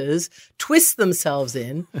interlocutors twist themselves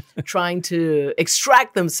in, trying to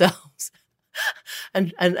extract themselves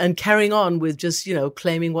and carrying on with just,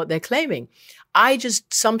 claiming what they're claiming. I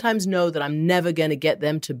just sometimes know that I'm never going to get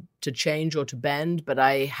them to change or to bend, but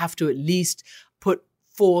I have to at least put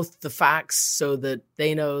forth the facts so that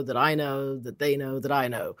they know that I know, that they know that I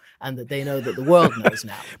know, and that they know that the world knows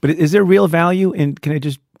now. But is there real value in, can I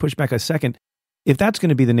just push back a second? If that's going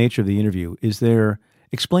to be the nature of the interview,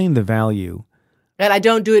 explain the value. And I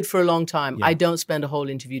don't do it for a long time. Yeah. I don't spend a whole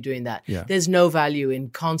interview doing that. Yeah. There's no value in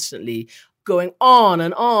constantly going on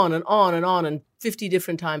and on and on and on and 50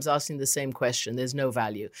 different times asking the same question. There's no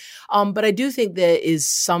value. But I do think there is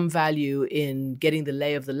some value in getting the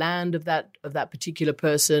lay of the land of that particular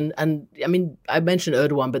person. And I mean, I mentioned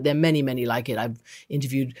Erdogan, but there are many, many like it. I've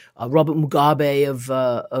interviewed Robert Mugabe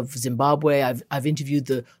of Zimbabwe. I've interviewed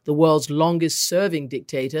the world's longest serving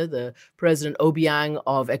dictator, the President Obiang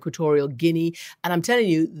of Equatorial Guinea. And I'm telling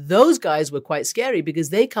you, those guys were quite scary because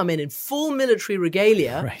they come in full military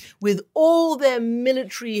regalia Right. with all their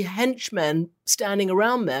military henchmen standing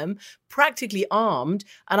around them, practically armed,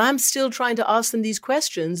 and I'm still trying to ask them these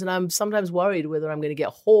questions, and I'm sometimes worried whether I'm going to get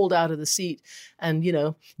hauled out of the seat and,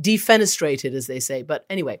 defenestrated, as they say. But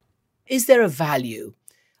anyway, is there a value?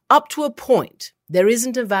 Up to a point, there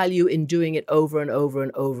isn't a value in doing it over and over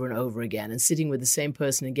and over and over again and sitting with the same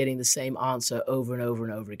person and getting the same answer over and over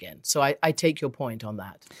and over again. So I take your point on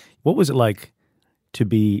that. What was it like to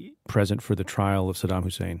be present for the trial of Saddam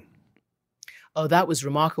Hussein? Oh, that was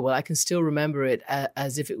remarkable. I can still remember it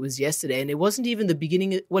as if it was yesterday. And it wasn't even the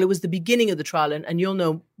beginning. Well, it was the beginning of the trial. And you'll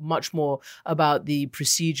know much more about the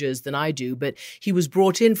procedures than I do. But he was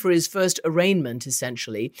brought in for his first arraignment,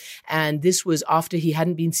 essentially. And this was after he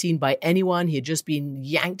hadn't been seen by anyone. He had just been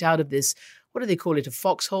yanked out of this, what do they call it, a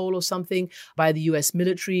foxhole or something, by the US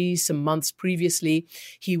military some months previously.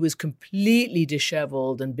 He was completely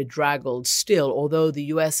disheveled and bedraggled still, although the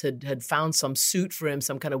US had found some suit for him,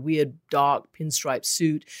 some kind of weird dark pinstripe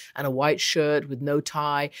suit and a white shirt with no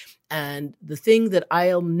tie. And the thing that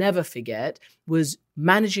I'll never forget was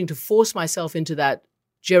managing to force myself into that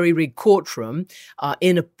jerry-rigged courtroom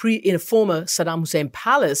in a former Saddam Hussein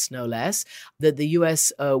palace, no less, that the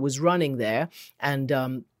US was running there. And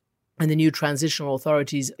the new transitional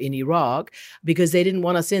authorities in Iraq, because they didn't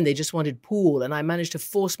want us in. They just wanted pool. And I managed to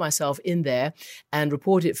force myself in there and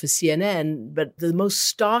report it for CNN. But the most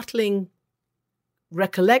startling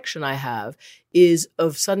recollection I have is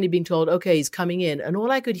of suddenly being told, okay, he's coming in. And all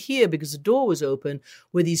I could hear, because the door was open,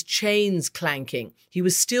 were these chains clanking. He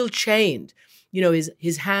was still chained.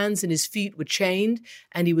 His hands and his feet were chained.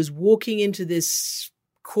 And he was walking into this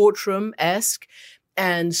courtroom-esque.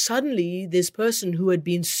 And suddenly, this person who had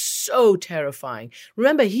been so terrifying,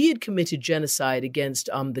 remember, he had committed genocide against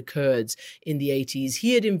the Kurds in the 80s.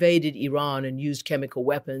 He had invaded Iran and used chemical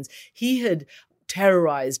weapons. He had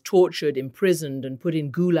terrorized, tortured, imprisoned, and put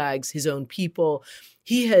in gulags his own people.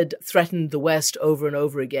 He had threatened the West over and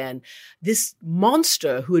over again. This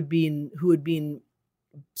monster who had been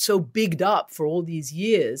so bigged up for all these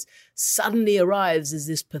years suddenly arrives as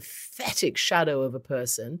this pathetic shadow of a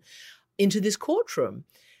person into this courtroom.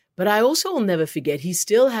 But I also will never forget, he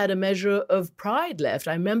still had a measure of pride left.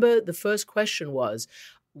 I remember the first question was,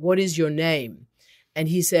 what is your name? And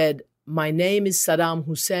he said, my name is Saddam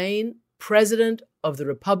Hussein, President of the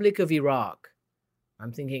Republic of Iraq.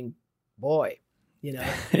 I'm thinking, boy,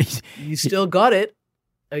 you still got it,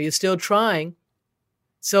 or you're still trying.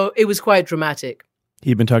 So it was quite dramatic.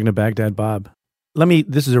 He'd been talking to Baghdad Bob.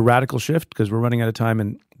 This is a radical shift because we're running out of time,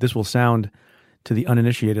 and this will sound to the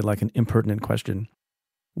uninitiated like an impertinent question.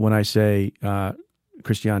 When I say,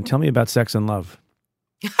 Christiane, tell me about sex and love.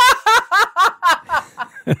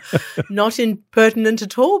 Not impertinent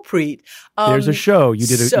at all, Preet. There's a show. You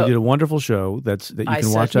did a wonderful show that you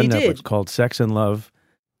can watch on Netflix called Sex and Love.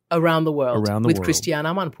 Around the World. With Christiane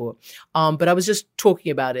Amanpour. But I was just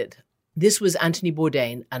talking about it. This was Anthony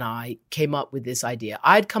Bourdain and I came up with this idea.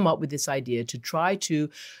 I'd come up with this idea to try to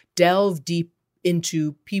delve deep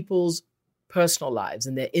into people's personal lives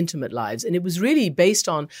and their intimate lives. And it was really based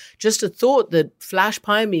on just a thought that flashed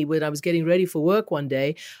by me when I was getting ready for work one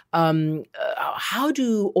day. How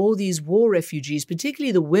do all these war refugees,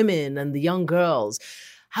 particularly the women and the young girls,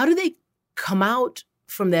 how do they come out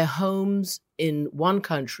from their homes in one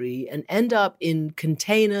country and end up in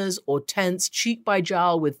containers or tents, cheek by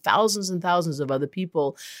jowl with thousands and thousands of other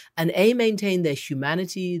people, and maintain their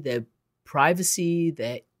humanity, their privacy,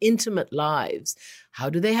 their intimate lives? How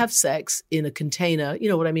do they have sex in a container? You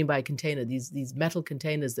know what I mean by a container, these metal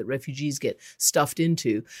containers that refugees get stuffed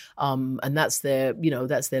into. And that's their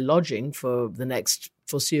lodging for the next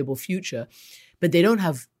foreseeable future. But they don't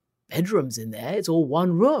have bedrooms in there. It's all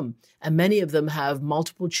one room. And many of them have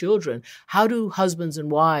multiple children. How do husbands and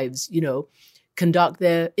wives, conduct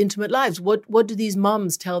their intimate lives? What do these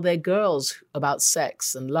mums tell their girls about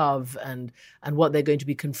sex and love and what they're going to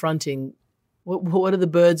be confronting? What are the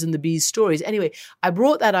birds and the bees stories? Anyway, I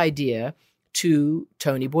brought that idea to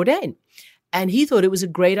Tony Bourdain, and he thought it was a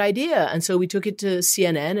great idea. And so we took it to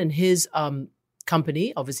CNN, and his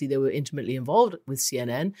company, obviously they were intimately involved with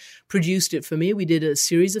CNN, produced it for me. We did a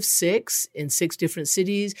series of 6 in 6 different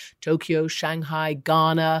cities: Tokyo, Shanghai,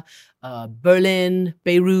 Ghana, Berlin,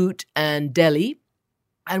 Beirut, and Delhi.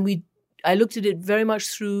 And I looked at it very much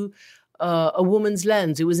through a woman's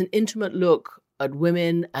lens. It was an intimate look at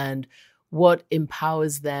women and what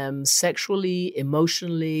empowers them sexually,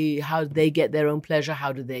 emotionally, how do they get their own pleasure,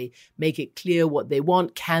 how do they make it clear what they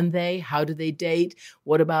want, can they, how do they date,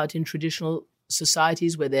 what about in traditional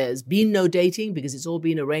societies where there's been no dating because it's all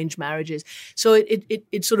been arranged marriages. So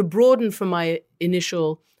it sort of broadened from my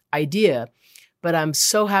initial idea, but I'm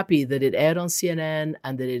so happy that it aired on CNN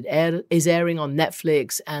and that it is airing on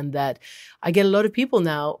Netflix, and that I get a lot of people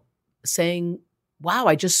now saying, wow,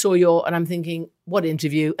 I just saw and I'm thinking, what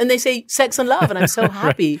interview? And they say sex and love. And I'm so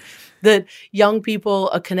happy that young people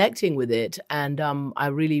are connecting with it. And I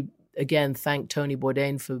really, again, thank Tony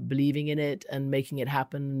Bourdain for believing in it and making it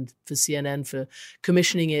happen, and for CNN for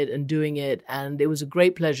commissioning it and doing it. And it was a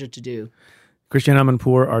great pleasure to do. Christiane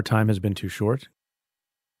Amanpour, our time has been too short.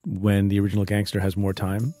 When the original gangster has more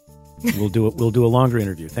time, we'll do a longer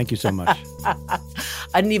interview. Thank you so much. I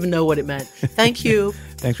didn't even know what it meant. Thank you.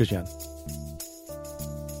 Thanks, Christiane.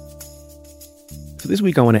 So this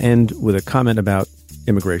week I want to end with a comment about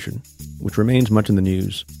immigration, which remains much in the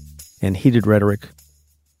news, and heated rhetoric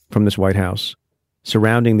from this White House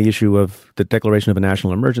surrounding the issue of the declaration of a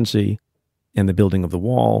national emergency and the building of the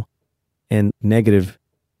wall, and negative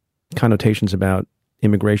connotations about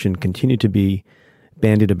immigration continue to be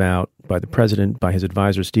bandied about by the president, by his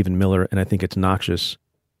advisor, Stephen Miller, and I think it's noxious.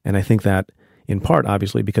 And I think that, in part,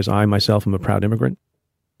 obviously, because I myself am a proud immigrant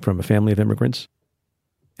from a family of immigrants.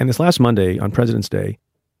 And this last Monday, on President's Day,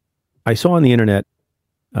 I saw on the internet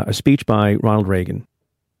a speech by Ronald Reagan,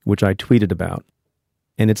 which I tweeted about.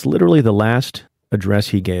 And it's literally the last address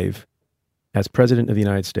he gave as President of the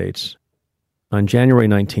United States on January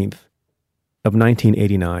 19th of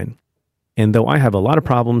 1989. And though I have a lot of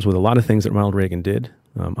problems with a lot of things that Ronald Reagan did,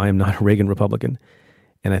 I am not a Reagan Republican,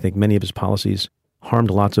 and I think many of his policies harmed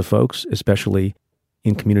lots of folks, especially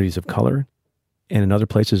in communities of color and in other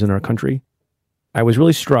places in our country. I was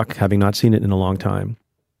really struck, having not seen it in a long time,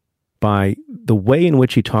 by the way in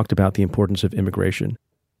which he talked about the importance of immigration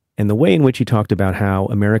and the way in which he talked about how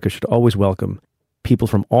America should always welcome people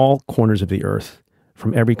from all corners of the earth,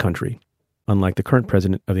 from every country, unlike the current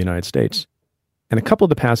president of the United States. And a couple of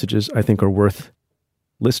the passages I think are worth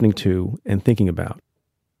listening to and thinking about.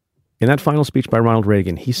 In that final speech by Ronald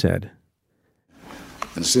Reagan, he said,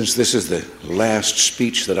 "And since this is the last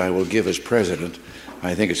speech that I will give as president,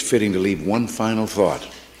 I think it's fitting to leave one final thought,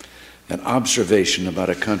 an observation about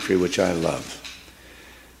a country which I love.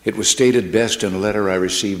 It was stated best in a letter I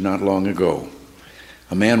received not long ago.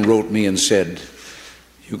 A man wrote me and said,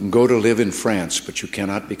 'You can go to live in France, but you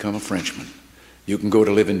cannot become a Frenchman. You can go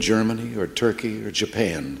to live in Germany or Turkey or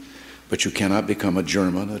Japan, but you cannot become a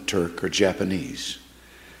German, a Turk, or Japanese.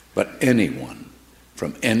 But anyone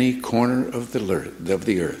from any corner of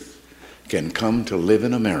the earth can come to live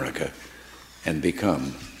in America and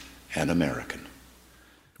become an American.'"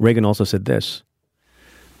 Reagan also said this,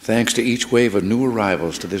 "Thanks to each wave of new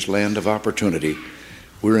arrivals to this land of opportunity,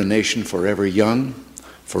 we're a nation forever young,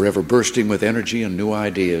 forever bursting with energy and new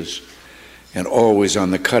ideas, and always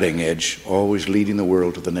on the cutting edge, always leading the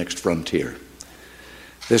world to the next frontier.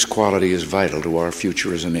 This quality is vital to our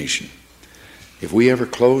future as a nation. If we ever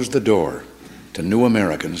close the door to new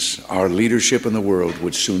Americans, our leadership in the world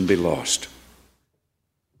would soon be lost."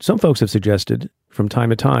 Some folks have suggested from time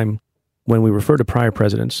to time, when we refer to prior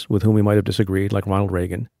presidents with whom we might have disagreed, like Ronald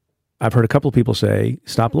Reagan, I've heard a couple of people say,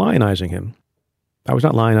 stop lionizing him. I was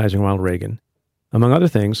not lionizing Ronald Reagan. Among other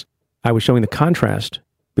things, I was showing the contrast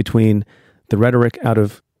between the rhetoric out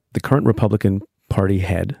of the current Republican Party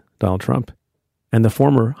head, Donald Trump, and the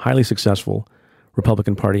former highly successful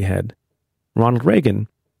Republican Party head, Ronald Reagan,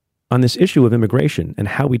 on this issue of immigration and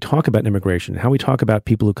how we talk about immigration, how we talk about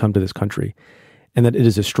people who come to this country, and that it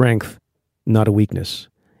is a strength, not a weakness.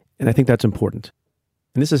 And I think that's important.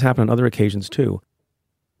 And this has happened on other occasions too.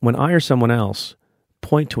 When I or someone else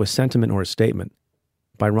point to a sentiment or a statement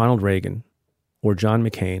by Ronald Reagan or John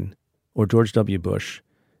McCain or George W. Bush,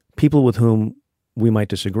 people with whom we might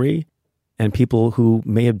disagree and people who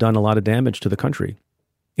may have done a lot of damage to the country,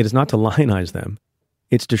 it is not to lionize them.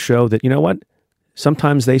 It's to show that, you know what?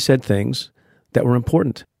 Sometimes they said things that were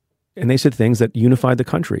important, and they said things that unified the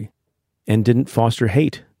country and didn't foster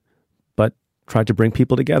hate, but tried to bring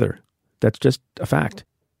people together. That's just a fact.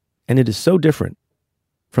 And it is so different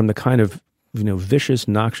from the kind of, vicious,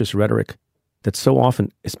 noxious rhetoric that so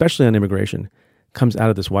often, especially on immigration, comes out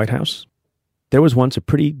of this White House. There was once a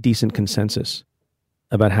pretty decent consensus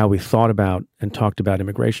about how we thought about and talked about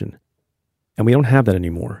immigration. And we don't have that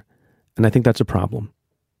anymore. And I think that's a problem.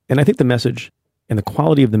 And I think the message and the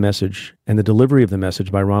quality of the message and the delivery of the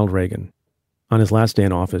message by Ronald Reagan on his last day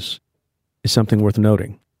in office is something worth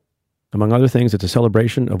noting. Among other things, it's a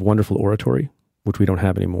celebration of wonderful oratory, which we don't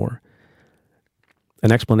have anymore.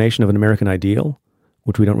 An explanation of an American ideal,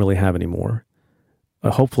 which we don't really have anymore.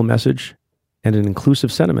 A hopeful message and an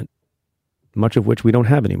inclusive sentiment, much of which we don't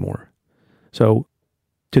have anymore. So,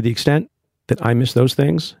 to the extent that I miss those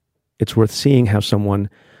things, it's worth seeing how someone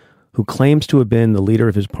who claims to have been the leader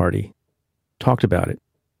of his party talked about it,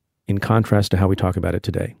 in contrast to how we talk about it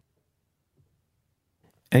today.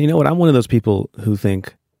 And you know what? I'm one of those people who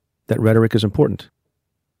think that rhetoric is important.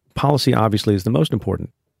 Policy, obviously, is the most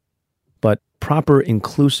important. But proper,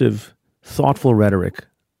 inclusive, thoughtful rhetoric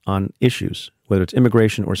on issues, whether it's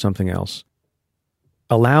immigration or something else,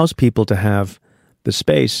 allows people to have the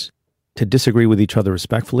space to disagree with each other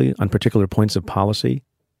respectfully on particular points of policy.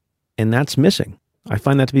 And that's missing. I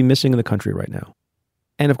find that to be missing in the country right now.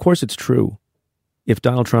 And of course, it's true. If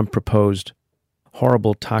Donald Trump proposed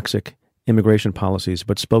horrible, toxic immigration policies,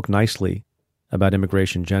 but spoke nicely about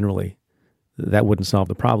immigration generally, that wouldn't solve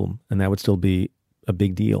the problem. And that would still be a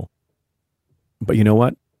big deal. But you know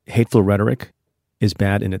what? Hateful rhetoric is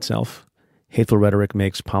bad in itself. Hateful rhetoric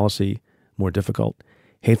makes policy more difficult.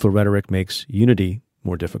 Hateful rhetoric makes unity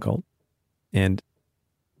more difficult. And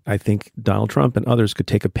I think Donald Trump and others could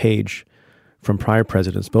take a page from prior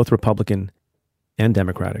presidents, both Republican and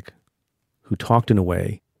Democratic, who talked in a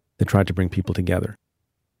way that tried to bring people together.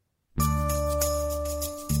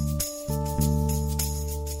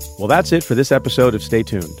 Well, that's it for this episode of Stay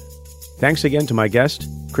Tuned. Thanks again to my guest,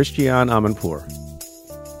 Christiane Amanpour.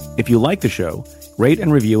 If you like the show, rate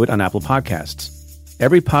and review it on Apple Podcasts.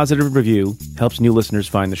 Every positive review helps new listeners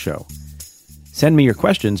find the show. Send me your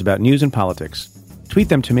questions about news and politics. Tweet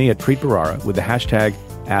them to me at Preet Bharara with the hashtag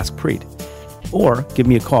AskPreet. Or give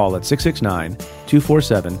me a call at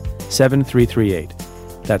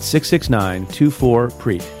 669-247-7338. That's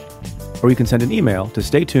 669-24-PREET. Or you can send an email to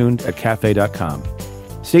staytuned@cafe.com.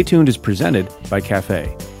 Stay Tuned is presented by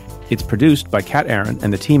Cafe. It's produced by Kat Aaron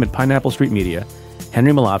and the team at Pineapple Street Media,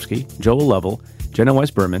 Henry Malofsky, Joel Lovell, Jenna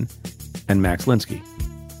Weiss-Berman, and Max Linsky.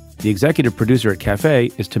 The executive producer at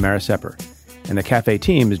Cafe is Tamara Sepper, and the Cafe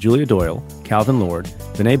team is Julia Doyle, Calvin Lord,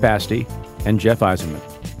 Vinay Basti, and Jeff Eisenman.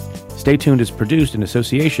 Stay Tuned is produced in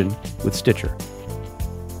association with Stitcher.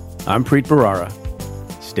 I'm Preet Bharara.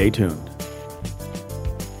 Stay tuned.